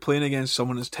say, when you're playing against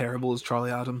someone as terrible as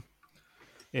Charlie Adam,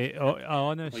 I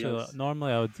honestly, Well, yes.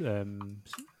 normally I would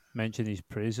mention his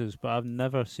praises, but I've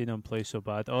never seen him play so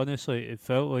bad. Honestly, it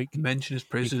felt like mention his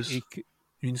praises. he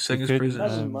You can sing his couldn't, praises.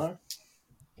 Doesn't Um, matter.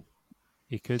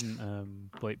 he couldn't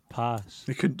pass.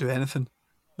 He couldn't do anything.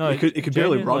 No, He could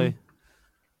barely run.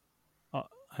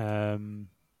 genuinely,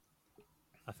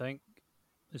 I think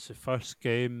it's the first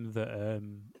game that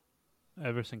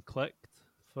everything clicked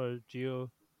for Gio.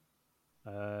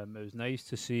 It was nice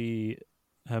to see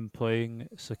him playing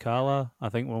Sakala. I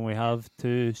think when we have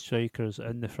two strikers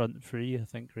in the front three, I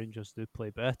think Rangers do play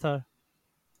better.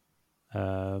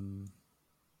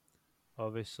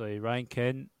 Obviously, Ryan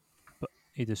Kent, but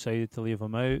he decided to leave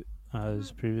him out,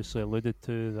 as previously alluded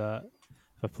to. That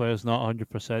if a player's not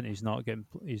 100%, he's not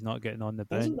getting on the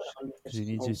bench because he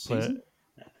needs his player.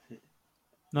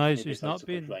 No, he's not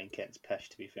being. Ryan Kent's pish,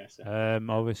 to be fair. So.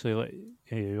 Obviously, like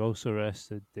he also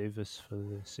rested Davis for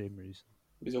the same reason.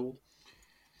 He's old.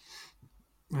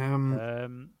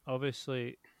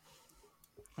 Obviously,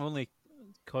 only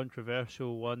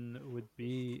controversial one would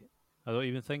be. I don't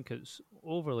even think it's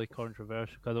overly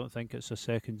controversial. I don't think it's a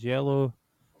second yellow.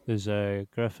 There's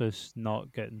Griffiths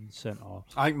not getting sent off.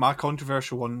 I think my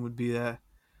controversial one would be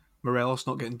Morelos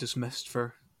not getting dismissed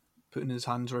for putting his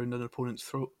hands around an opponent's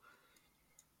throat.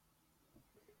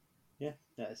 Yeah,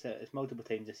 it's multiple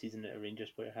times this season that a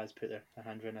Rangers player has put their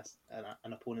hand around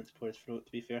an opponent's player's throat,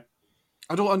 to be fair.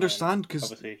 I don't understand because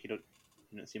obviously you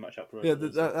don't see much uproar. Yeah,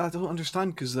 I don't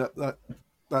understand because that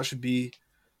should be.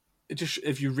 It just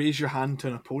if you raise your hand to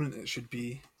an opponent, it should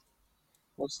be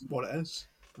what it is.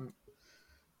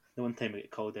 The one time we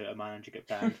get called out, a manager get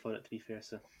banned for it. To be fair,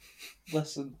 so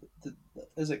listen,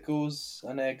 as it goes,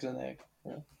 an egg's an egg.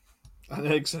 Yeah. An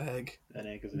egg's an egg. An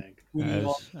egg is an egg.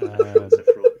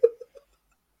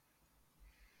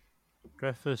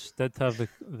 Griffiths did have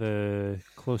the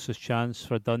closest chance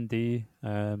for Dundee.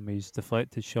 His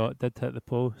deflected shot did hit the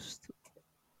post.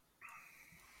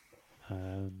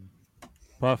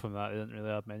 Apart from that, he didn't really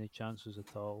have many chances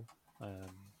at all.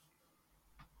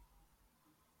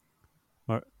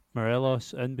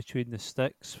 Morelos in between the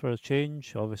sticks for a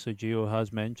change. Obviously, Gio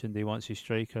has mentioned he wants his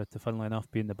striker to, funnily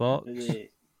enough, be in the box.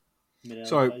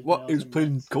 Sorry, what? He was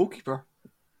playing goalkeeper?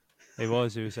 He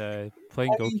was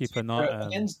playing goalkeeper, not...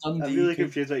 I'm really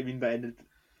confused what you mean by ended.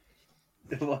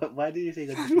 Why do you say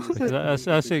that?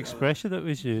 That's the expression that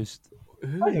was used.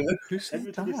 Who said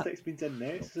Every time your sticks means in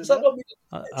there.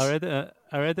 I read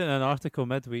it in an article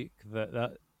midweek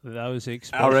that was the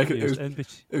expression. I reckon it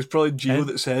was probably Gio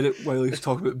that said it while he was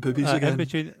talking about boobies again. In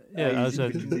between, as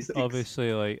in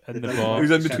obviously like in the box. He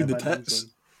was in between the tits.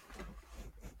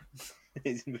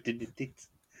 He's in between the tits.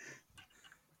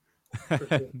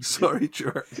 Sorry,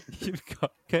 Stuart. You've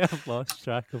got kind of lost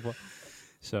track of what.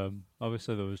 So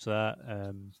obviously there was that.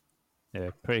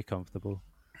 Pretty comfortable.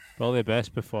 Probably the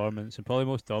best performance and probably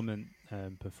most dominant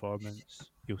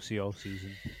performance you'll see all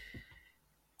season.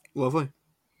 Lovely.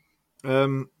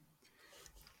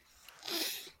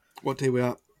 What day we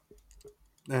at?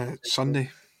 Sunday.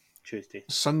 Tuesday.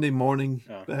 Sunday morning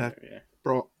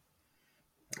brought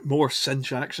more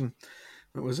cinch action.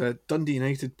 It was Dundee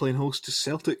United playing host to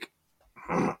Celtic.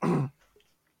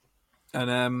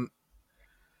 And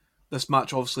this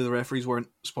match, obviously, the referees weren't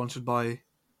sponsored by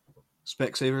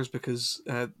Specsavers because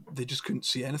they just couldn't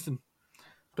see anything.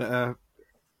 But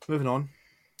moving on.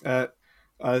 A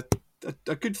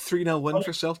good 3-0 win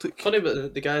for Celtic. Funny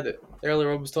about the guy that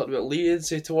earlier on was talking about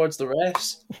leniency towards the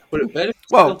refs. Would it benefit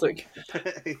Celtic?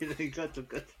 You got to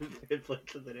play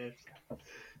to the refs.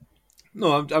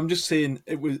 No, I'm just saying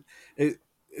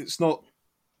it's not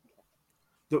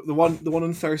the one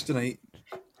on Thursday night.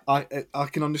 I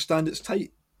can understand it's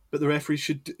tight, but the referee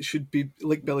should be,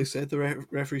 like Billy said, the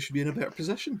referee should be in a better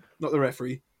position. Not the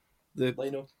referee, the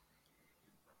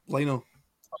Lino.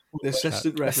 The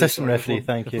assistant referee.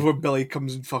 Thank you. Before Billy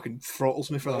comes and fucking throttles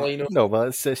me for that. No,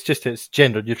 but it's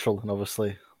gender neutral, and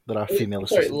obviously there are female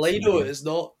assistants. Lino is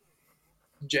not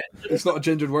gender. It's not a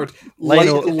gendered word.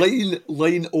 Lino...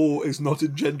 Line O is not a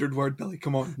gendered word, Billy.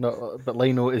 Come on. No, but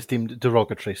Lino is deemed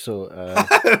derogatory, so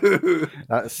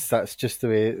that's just the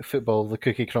way football. The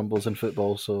cookie crumbles in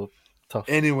football, so tough.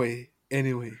 Anyway,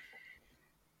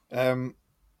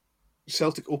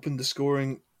 Celtic opened the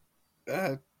scoring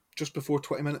just before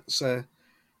 20 minutes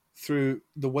through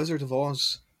the Wizard of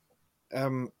Oz.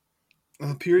 A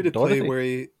period of play where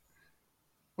he...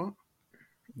 What?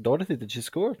 Dorothy, did she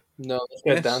score? No, this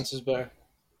guy dances better.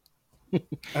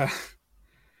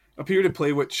 A period of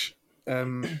play which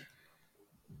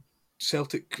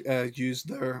Celtic used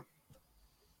their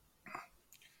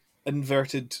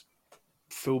inverted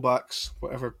fullbacks,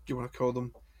 whatever you want to call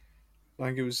them. I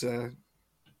think it was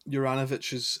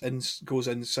Juranovic goes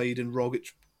inside and Rogic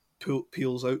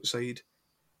peels outside,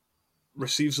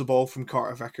 receives the ball from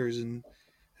Carter Vickers and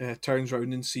turns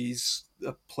around and sees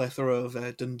a plethora of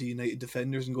Dundee United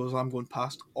defenders and goes, I'm going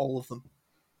past all of them.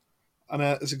 and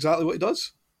it's exactly what he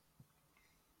does.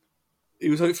 He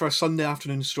was out for a Sunday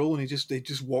afternoon stroll, and they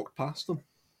just walked past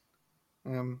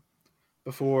them,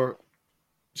 before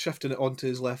shifting it onto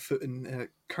his left foot and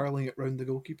curling it round the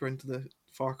goalkeeper into the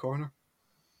far corner.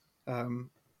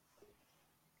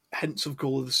 Hints of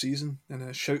goal of the season,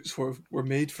 and shouts were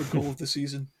made for goal of the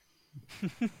season.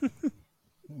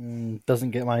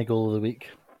 Doesn't get my goal of the week.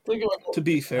 To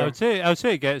be I fair, would say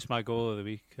it gets my goal of the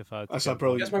week if I had to that's give a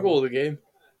brilliant. That's my goal of the game.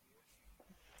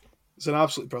 It's an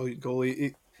absolutely brilliant goal.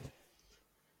 The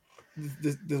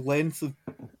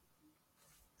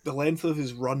length of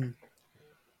his run,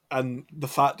 and the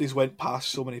fact he's went past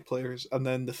so many players, and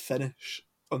then the finish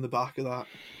on the back of that,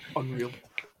 unreal.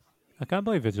 I can't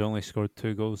believe he's only scored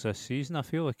 2 goals this season. I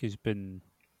feel like he's been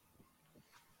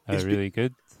He's really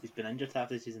good. He's been injured half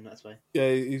the season, that's why. Yeah,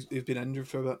 he's been injured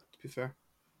for a bit, to be fair.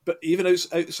 But even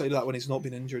outside of that, when he's not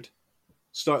been injured,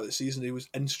 start of the season, he was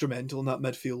instrumental in that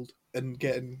midfield and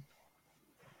getting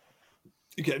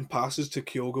passes to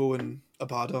Kyogo and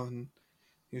Abada, and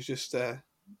he's just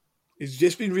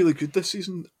been really good this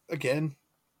season again.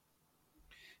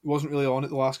 He wasn't really on it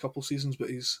the last couple of seasons, but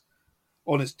he's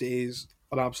on his days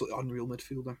an absolutely unreal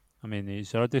midfielder. I mean,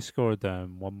 he's already scored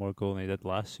 1 more goal than he did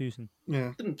last season.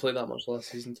 Yeah, Didn't play that much last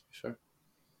season, to be fair.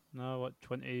 No, what,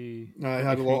 20? he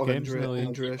had a lot of 23 games in the league?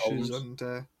 injury issues, and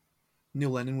Neil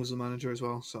Lennon was the manager as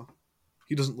well, so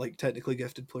he doesn't like technically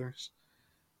gifted players.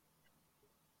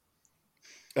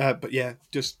 But yeah,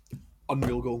 just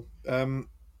unreal goal.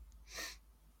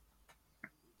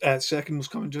 Second was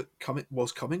coming.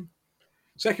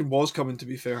 Second was coming, to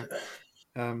be fair,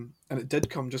 and it did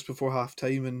come just before half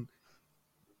time. And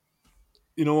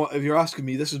you know what? If you're asking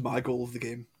me, this is my goal of the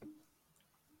game.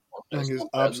 I think it's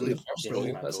absolutely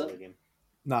brilliant. That's it.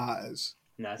 Nah, it is.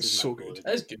 Nah, this It's is so my goal good. of the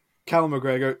That's game. good. Callum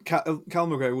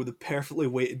McGregor with a perfectly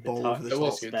weighted The ball touch, over the it the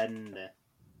was top spin,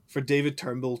 for David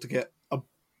Turnbull to get a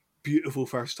beautiful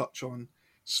first touch on,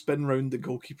 spin round the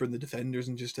goalkeeper and the defenders,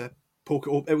 and just poke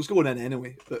it up. It was going in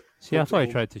anyway, but See, I poked it thought he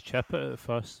home. tried to chip it at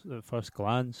first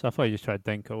glance. I thought he just tried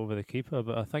to dink it over the keeper,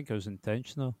 but I think it was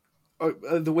intentional.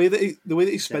 The way that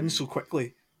he spins so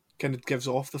quickly kind of gives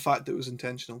off the fact that it was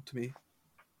intentional to me.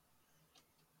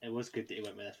 It was good that he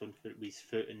went with this one with his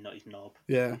foot and not his knob.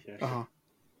 Yeah, to be fair. uh-huh.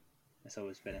 That's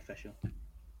always beneficial.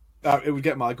 It would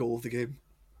get my goal of the game.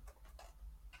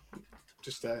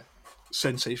 Just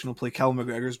sensational play. Callum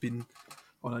McGregor's been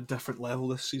on a different level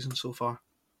this season so far.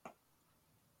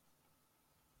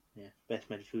 Yeah, best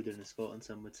midfielder in Scotland,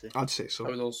 some would say. I'd say I so.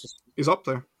 would also He's up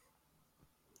there.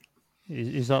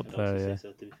 He's up I'd also there, say yeah.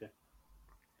 so, to be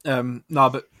fair. Nah,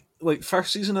 but like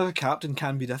first season as a captain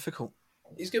can be difficult.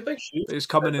 he's got big shoes. He's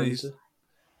coming and to-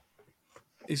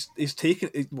 he's taken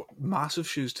massive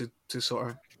shoes to sort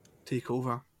of take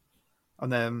over,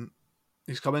 and then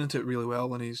he's coming into it really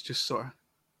well, and he's just sort of,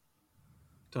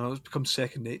 don't know, it's become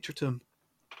second nature to him,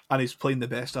 and he's playing the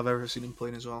best I've ever seen him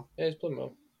playing as well. Yeah, he's playing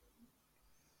well.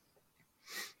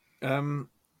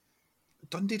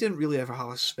 Dundee didn't really ever have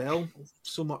a spell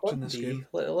so much in this Dundee, game.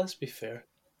 let's be fair.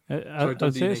 I'd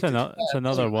Dundee say it's, United. it's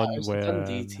another one It's a where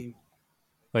Dundee team.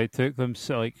 like it took them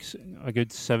a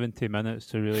good 70 minutes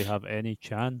to really have any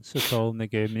chance at all in the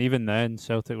game. And even then,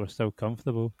 Celtic were still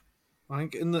comfortable. I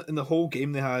think in the whole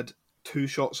game they had 2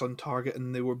 shots on target,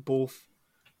 and they were both.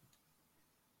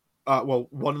 Well,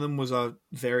 one of them was a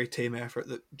very tame effort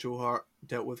that Joe Hart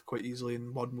dealt with quite easily,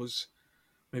 and one was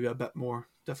maybe a bit more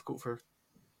difficult for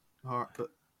Hart, but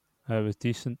It was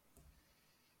decent.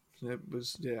 it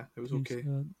was okay.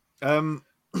 Decent.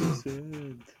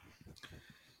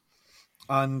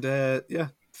 And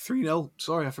 3-0.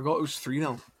 Sorry, I forgot it was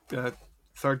 3-0.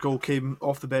 Third goal came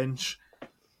off the bench.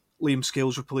 Liam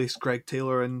Scales replaced Greg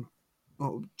Taylor, and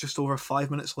just over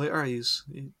 5 minutes later, he's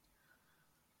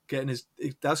getting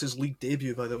that's his league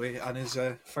debut, by the way, and his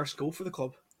first goal for the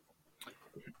club.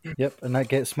 Yep, and that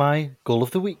gets my goal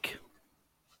of the week.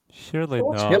 Surely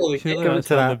What's not. Kelly? Surely Give it that's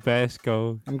to not that. the best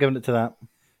goal. I'm giving it to that.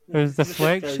 It was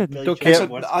deflection. Don't care.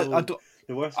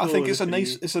 I think it's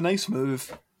a nice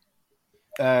move.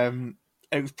 It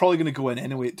was probably going to go in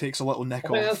anyway. It takes a little nick I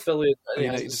think that's off Billy. a He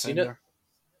United hasn't seen it.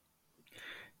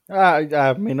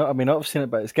 defender. I may not have seen it,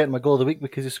 but it's getting my goal of the week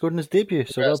because he scored in his debut.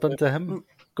 So well done to him.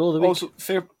 Goal of the week. Also,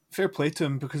 fair play to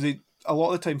him, because a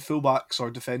lot of the time fullbacks or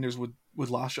defenders would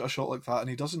lash at a shot like that, and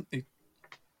he doesn't. He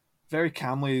very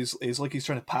calmly is like he's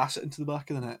trying to pass it into the back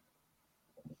of the net.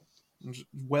 It was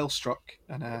well struck,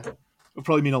 and will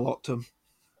probably mean a lot to him.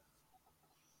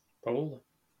 Probably.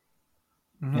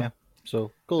 Mhm. Yeah.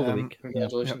 So goal of the week. Yeah.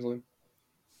 Congratulations,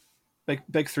 Liam.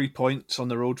 Big 3 points on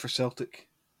the road for Celtic.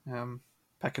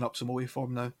 Picking up some away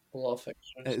form now. A lot of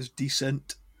fixtures. It is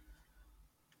decent.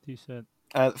 Decent.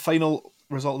 Final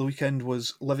result of the weekend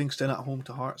was Livingston at home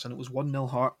to Hearts, and it was 1-0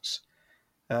 Hearts.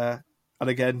 And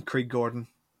again, Craig Gordon,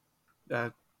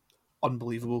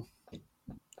 unbelievable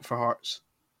for Hearts.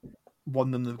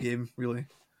 Won them the game, really.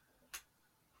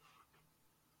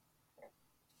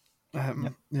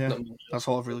 Yeah, that's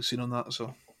all I've really seen on that.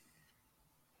 So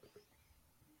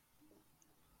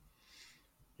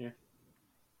yeah.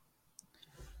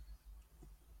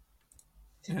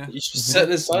 You should sit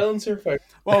in silence here for.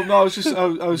 Well, no, I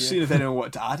was seeing if anyone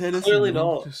wanted to add anything. Clearly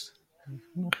not. Just...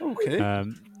 Okay.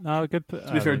 No, good.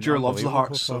 To be fair, Jure loves the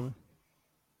Hearts, so.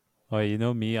 Oh, you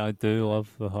know me, I do love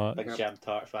the Hearts. Big Jam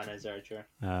Tart fan is there, Jure.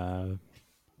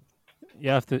 You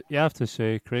have to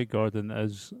say Craig Gordon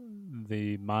is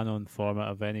the man on form out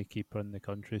of any keeper in the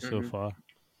country so far.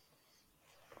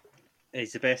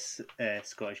 He's the best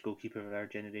Scottish goalkeeper of our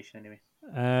generation, anyway.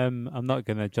 I'm not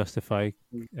going to justify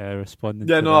responding.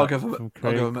 Yeah, to no, that I'll give him from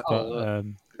Craig, it. But,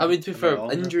 I mean, to be fair,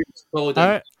 injuries probably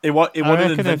did. He won an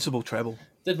reckon invincible treble.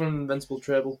 Did win an invincible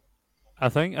treble. I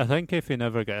think if he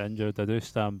never got injured, I do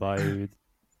stand by.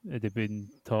 It'd have been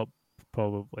top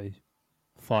probably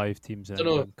 5 teams in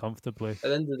England comfortably. At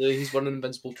the end of the day, he's won an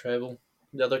invincible treble.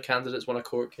 The other candidates won a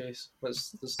court case.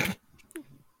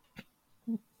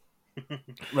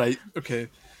 Right. Okay.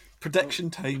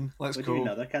 Prediction time. Let's What go. do you mean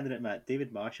another candidate, Matt?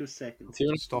 David Marshall's second.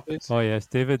 Stop it. Oh yes,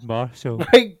 David Marshall.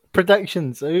 Right,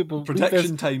 predictions.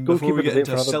 Prediction time before we get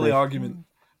into a silly argument.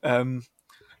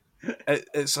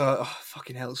 It's a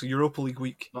fucking hell. It's a Europa League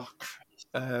week. Oh, Christ.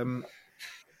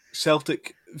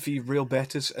 Celtic v Real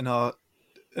Betis in a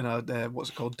what's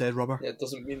it called, dead rubber. Yeah, it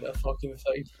doesn't mean a fucking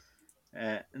thing.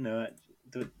 No,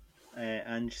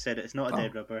 Ange said it's not a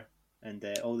dead rubber, and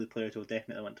all the players will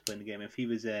definitely want to play in the game. If he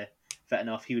was fit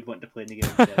enough, he would want to play in the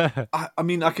game. I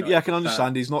mean, I can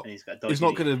understand he's not he's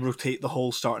not going to rotate the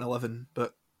whole starting 11,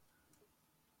 but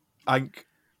I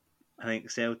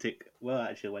think Celtic will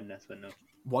actually win this one, though.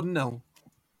 1-0.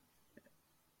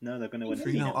 No, they're going to win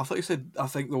 3-0. I thought you said I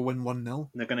think they'll win 1-0.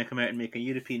 They're going to come out and make a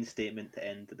European statement to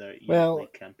end their Well,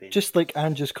 League campaign. Just like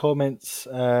Ange's comments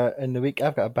in the week,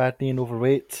 I've got a bad knee and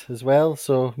overweight as well,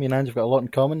 so me and Ange have got a lot in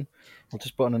common. I'll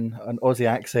just put on an Aussie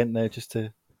accent now just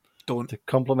to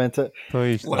compliment it.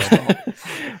 Please don't.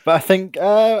 But I think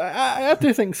I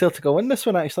do think Celtic will win this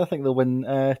one. Actually, I think they'll win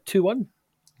 2-1.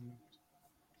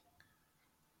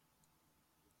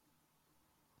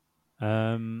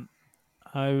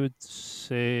 I would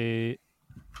say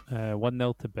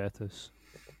 1-0 to Betis.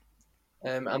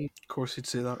 Of course, he'd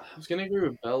say that. I was going to agree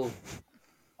with Bill.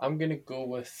 I'm going to go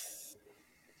with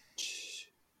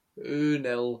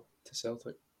 2-0 to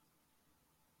Celtic.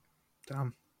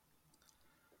 Damn.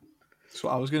 That's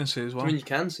what I was going to say as well. I mean, you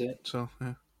can say it. So,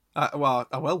 yeah. Well,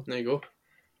 I will. There you go.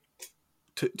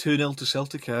 2-0 to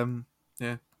Celtic.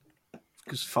 Yeah.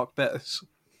 Because fuck Betis.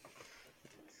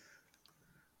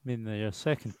 I mean, they're your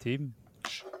second team.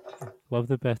 Love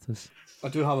the Betis. I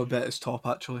do have a Betis top,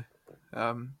 actually.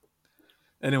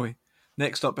 Anyway,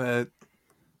 next up, the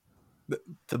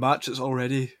match that's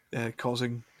already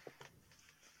causing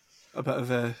a bit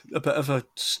of a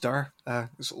stir.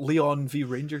 It's Lyon v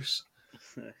Rangers.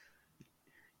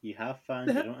 You have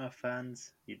fans. You don't have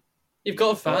fans. You've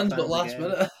got fans, but last again.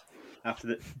 minute.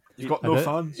 After You've got no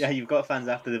fans. Yeah, you've got fans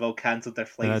after they've all cancelled their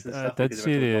flights and I stuff. did because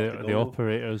see they were told not to the go.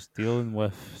 operators dealing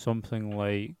with something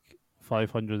like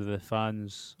 500 of the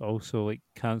fans also like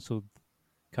cancelled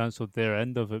their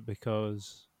end of it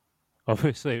because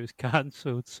obviously it was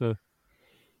cancelled. So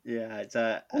Yeah, it's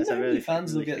a How really many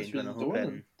fans really they'll get strange through one. the I'm door hoping-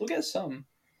 then? They'll get some.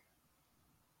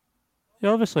 you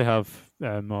obviously have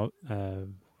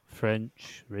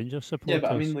French Rangers supporters. Yeah,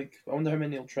 but I mean, like, I wonder how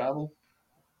many will travel.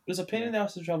 It was a pain in the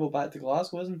ass to travel back to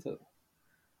Glasgow, isn't it?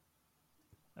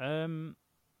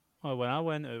 Well, when I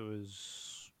went, it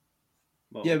was.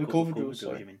 Well, Yeah, with COVID rules, rules,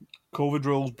 sorry. you mean? COVID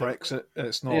rules, Brexit.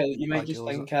 It's not. Yeah, you might just ideal,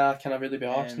 is think, it? can I really be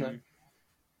arsed now?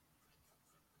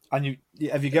 And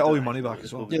if you get all your money back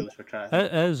as well. COVID rules for travel.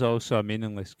 It is also a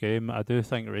meaningless game. I do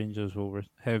think Rangers will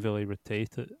heavily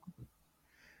rotate it.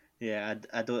 Yeah,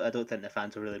 I don't think the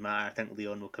fans will really matter. I think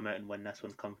Lyon will come out and win this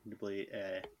one comfortably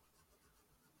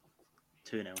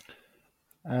 2-0.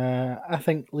 I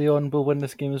think Lyon will win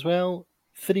this game as well.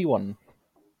 3-1.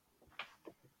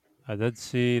 I did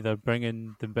see they're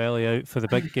bringing Dembele out for the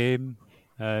big game.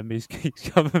 He's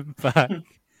coming back.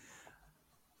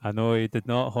 I know he did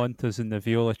not haunt us in the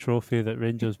Viola Trophy that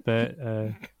Rangers bet.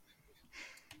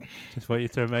 Just want you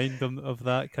to remind them of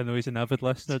that. 'Cause I know he's an avid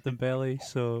listener, Dembele.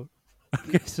 So I'm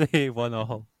going to say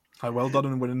 1-1. Hi, well done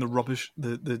in winning the rubbish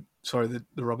the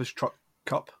rubbish truck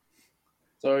cup.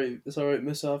 Sorry, it's alright,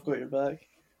 Musa, I've got your back.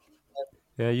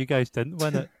 Yeah, you guys didn't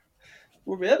win it.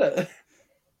 We'll be at it.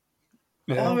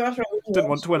 Yeah. Oh, that's right. Didn't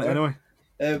want to win it anyway.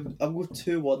 I'll go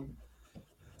 2-1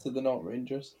 to the Not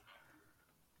Rangers.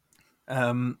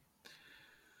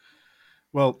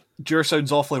 Well, Jur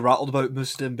sounds awfully rattled about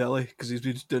Moussa Dembele because he's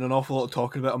been doing an awful lot of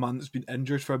talking about a man that's been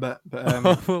injured for a bit. But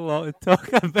Awful lot of talk.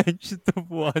 I mentioned the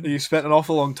one. he spent an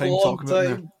awful long time Long talking about it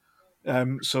time.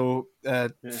 there. So Yeah.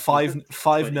 5-0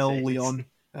 20 Leon,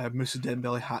 Moussa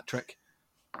Dembele hat trick.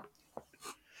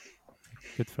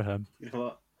 Good for him. You know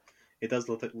what? He does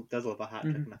love a hat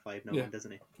trick and a 5-0 Yeah. win,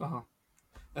 doesn't he?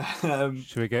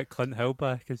 Should we get Clint Hill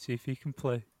back and see if he can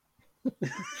play?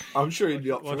 I'm sure he'd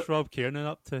be up for What's it. Rob Kiernan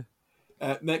up to?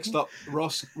 Next up,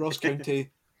 Ross County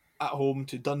at home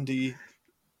to Dundee.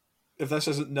 If this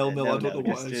isn't 0-0, I don't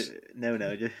know what is. No.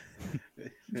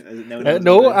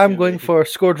 No, I'm going for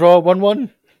score draw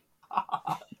 1-1.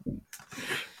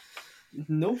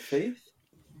 No faith.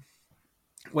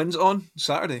 When's it on?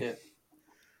 Saturday? Yeah.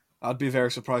 I'd be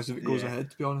very surprised if it goes Yeah. ahead,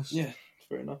 to be honest. Yeah,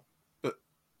 fair enough. I'm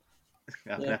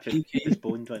gonna Yeah, have to PK.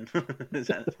 postpone one. That's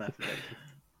my prediction.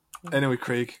 Anyway,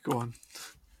 Craig, go on.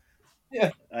 No,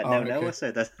 okay. I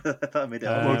said. I thought I made it.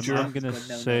 up. Well, I'm going to Going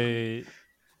 0-0. say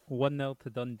 1-0 to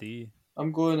Dundee.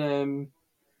 I'm going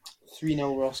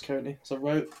 3-0 Ross County. It's a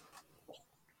rout.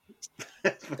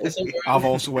 It's a rout. I've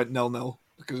also went 0-0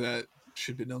 because it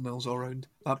should be 0-0s all round.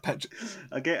 That pitch,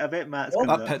 I bet Matt's What?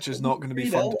 coming that up. pitch is not going to be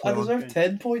fun to 3-0. I play on. deserve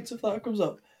 10 points if that comes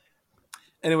up.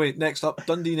 Anyway, next up,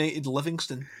 Dundee United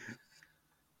Livingston.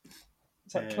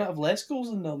 Can I have less goals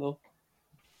than 0-0?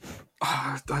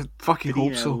 I fucking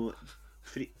hope so.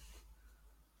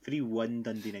 3-1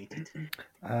 Dundee United.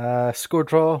 Score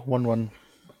draw 1-1.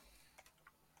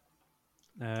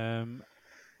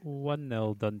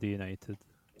 1-0 Dundee United.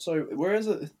 Sorry, where is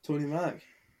it? Tony Mac.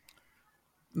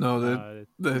 No, the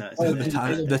No, the it's the, the-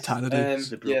 tan, the Tannadies.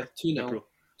 The broke- Yeah, the 2-0. broke-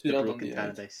 2-0 the Dundee broken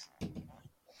United.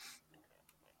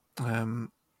 Tannadice.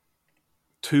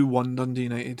 2-1 Dundee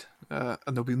United, and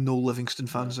there'll be no Livingston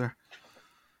fans there.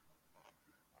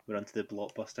 We're on to the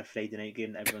blockbuster Friday night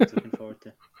game that everyone's looking forward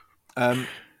to.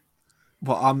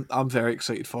 Well, I'm very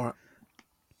excited for it.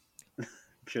 I'm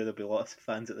sure there'll be lots of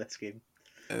fans at this game.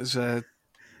 It's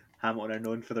Hamilton are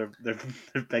known for their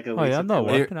big away Oh yeah, I'm not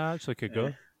support. working. I actually could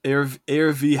go.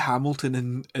 Air v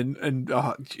Hamilton and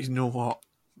you know what?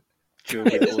 Sure,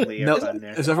 we're the only Air Nil, fan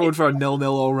there. is everyone for a 0-0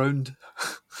 all round?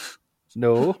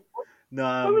 No. No,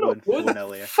 I'm we're going not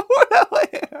 4-0 Air. 4-0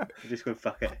 Air. I'm just going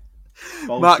fuck it.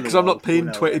 Balls Matt, to the because I'm wall, not paying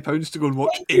 4-0 £20 Air. to go and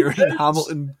watch Aaron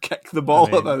Hamilton kick the ball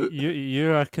I mean, about.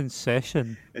 you're a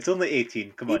concession. It's only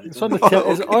 18. Come on. It's on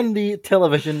it's on the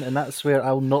television, and that's where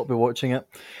I'll not be watching it.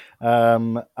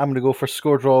 I'm going to go for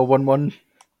score draw 1-1.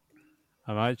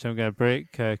 I'm going to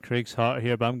break Craig's heart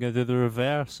here, but I'm going to do the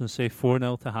reverse and say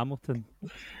 4-0 to Hamilton.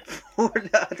 I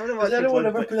don't know what Has anyone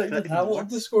ever but predicted that Hamilton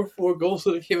to works. score 4 goals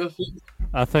in a game of football?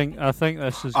 I think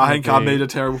this is. I gonna think I be- made a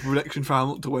terrible prediction for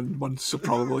Hamilton to win once, so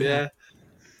probably. Yeah.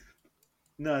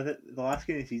 No, the last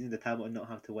game of the season did Hamilton not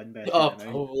have to win by a Oh, certain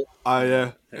amount.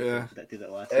 probably. Yeah. Predicted it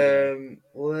last season.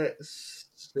 Let's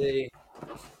say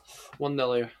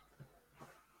 1-0 Air.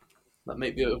 That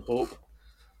might be out of hope.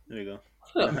 There we go.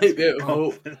 That might be out of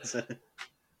hope.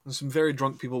 There's some very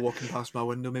drunk people walking past my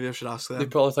window. Maybe I should ask They them.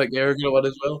 probably think they're going to win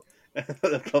as well.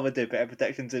 They'll probably do better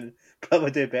predictions than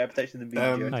being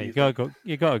Um, No, you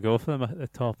gotta go for them at the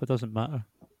top. It doesn't matter.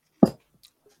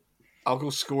 I'll go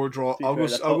score draw. To be I'll go.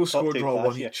 fair, the I'll go top score two draw class,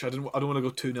 one yeah. each. I don't want to go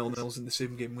 2-0 in the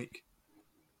same game week.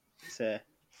 It's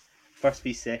first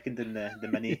v second in the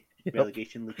mini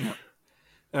relegation league.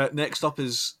 Next up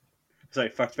is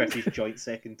First versus joint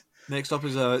second.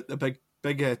 a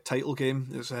big title game.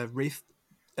 It's Wraith.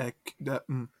 Yeah,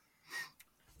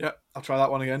 I'll try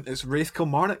that one again. It's Wraith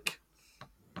Kilmarnock.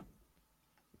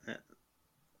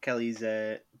 Kelly's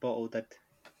bottle did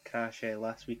crash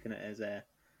last week, and it's going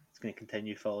to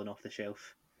continue falling off the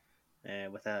shelf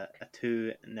with a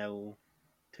 2-1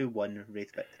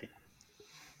 Wraith victory.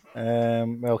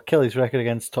 Well, Kelly's record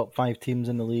against top 5 teams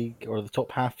in the league, or the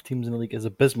top half teams in the league, is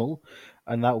abysmal,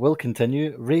 and that will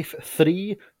continue. Wraith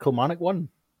 3, Kilmarnock 1.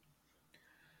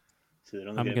 So they're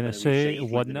only I'm gonna gonna win a wee say shite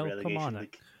league in the 1-0 relegation Kilmarnock.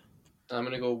 league. I'm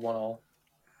going to go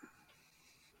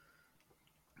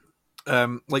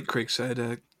 1-1. Like Craig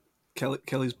said,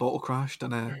 Kelly's bottle crashed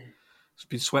and it's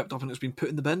been swept up and it's been put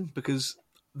in the bin because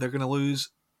they're going to lose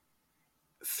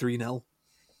 3-0.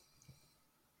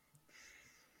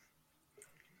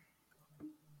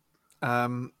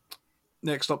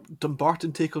 Next up,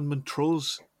 Dumbarton take on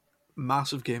Montrose.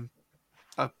 Massive game.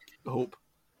 I hope.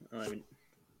 I mean,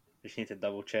 we just need to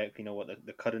double check. What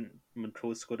the current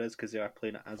Montrose score is because they are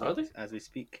playing it Are they? as we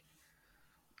speak.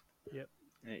 Yep.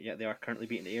 Yeah, they are currently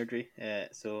beating Airdrie.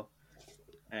 So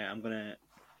I'm gonna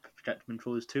project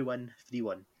Montrose 2-1,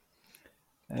 3-1.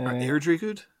 Are Airdrie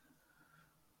good?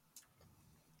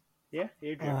 Yeah,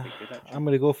 Airdrie are pretty good actually. I'm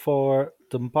going to go for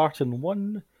Dumbarton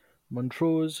 1,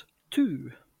 Montrose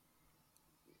 2.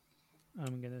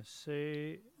 I'm going to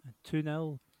say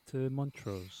 2-0 to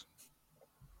Montrose.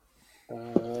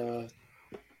 2-2.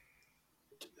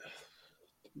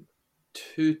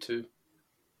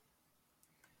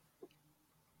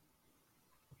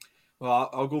 Well,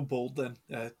 I'll go bold then.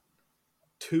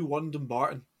 2-1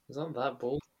 Dumbarton. Is that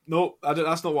bold? No,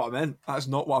 that's not what I meant. That's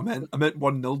not what I meant. I meant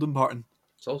 1-0 Dumbarton.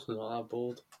 It's also not that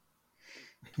bold.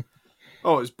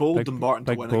 Oh, it's bold Dumbarton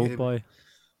to big win a bold game. boy.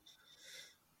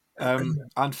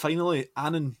 And finally,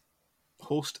 Annan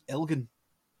host Elgin.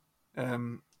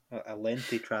 A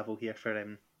lengthy travel here for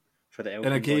the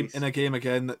Elgin boys. In a game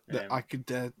again that I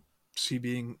could see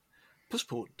being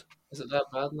postponed. Is it that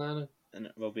bad, Nana? And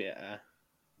it will be a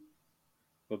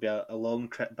long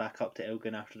trip back up to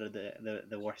Elgin after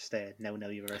the worst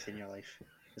 0-0 you've ever seen in your life.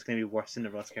 It's going to be worse than the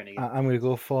Ross County game. I'm going to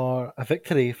go for a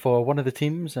victory for one of the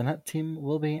teams, and that team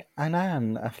will be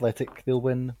Annan Athletic. They'll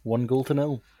win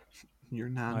 1-0. Your I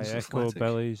nan's echo athletic.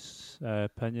 Billy's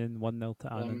opinion. 1-0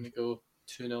 to I'm going Annan. to go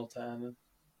 2-0 to Annan.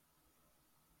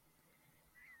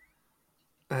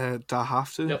 Do I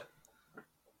have to? Yep.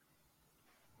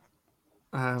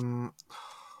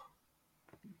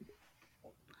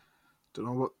 Don't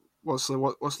know what's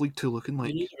League 2 looking like.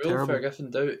 You need to roll for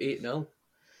Giffen Doubt 8-0.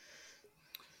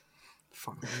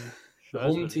 Fuck me. The That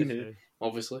is home what team, they say.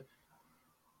 obviously.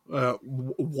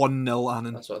 1-0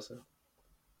 Annan. That's what I said.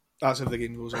 That's if the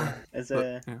game goes on. Is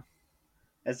But, yeah.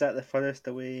 is that the furthest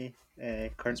away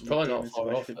current It's probably league not game in far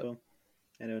Scottish off it. football?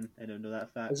 I don't know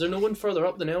that fact. Is there no one further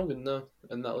up than Elgin now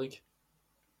in that league?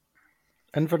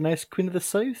 Inverness, Queen of the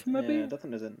South, maybe? Yeah, I don't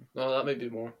think there's an. No, that might be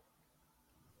more.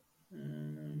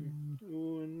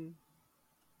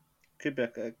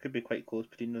 Could be quite close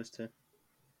between those two.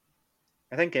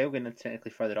 I think Elgin are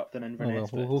technically further up than Oh,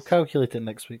 Inverness. well, but we'll calculate it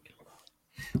next week.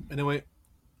 Anyway,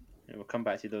 we'll come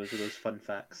back to those fun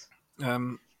facts.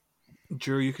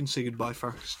 Drew, you can say goodbye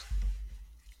first.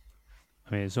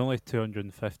 I mean, it's only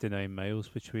 259 miles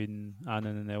between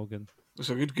Annan and Elgin. It's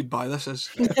a good goodbye, this is.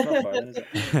 It's not far, then, is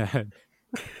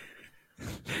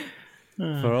it?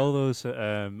 For all those that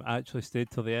actually stayed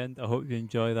till the end, I hope you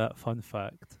enjoy that fun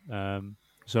fact.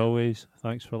 As always,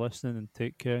 thanks for listening and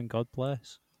take care and God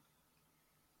bless.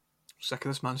 Sick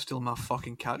of this man stealing my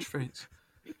fucking catchphrase.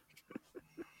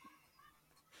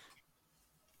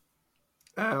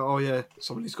 Oh yeah,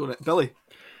 somebody's got it. Billy.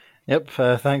 Yep,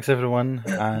 thanks everyone,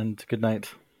 and good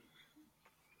night.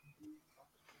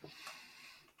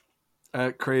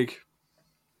 Craig.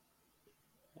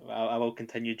 I will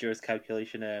continue Joe's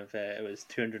calculation of it was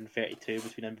 232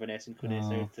 between Inverness and Queen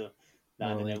South, so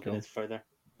that and there you Elgin go. is further.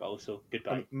 But also,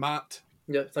 goodbye. Matt.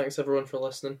 Yeah, thanks everyone for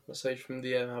listening. Aside from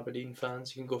the Aberdeen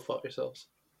fans, you can go fuck yourselves.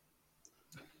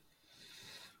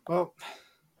 Well,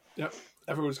 yep.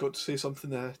 Everyone's got to say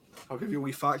something. I'll give you a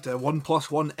wee fact. 1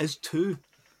 + 1 is 2.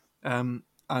 And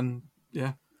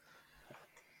yeah,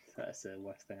 That's the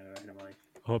worst thing I've ever heard in my life.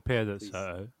 Hope he edits Please. that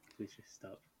out. Please just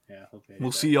stop. Yeah, I hope you we'll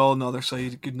edit see you all on the other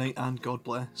side. Good night and God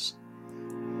bless.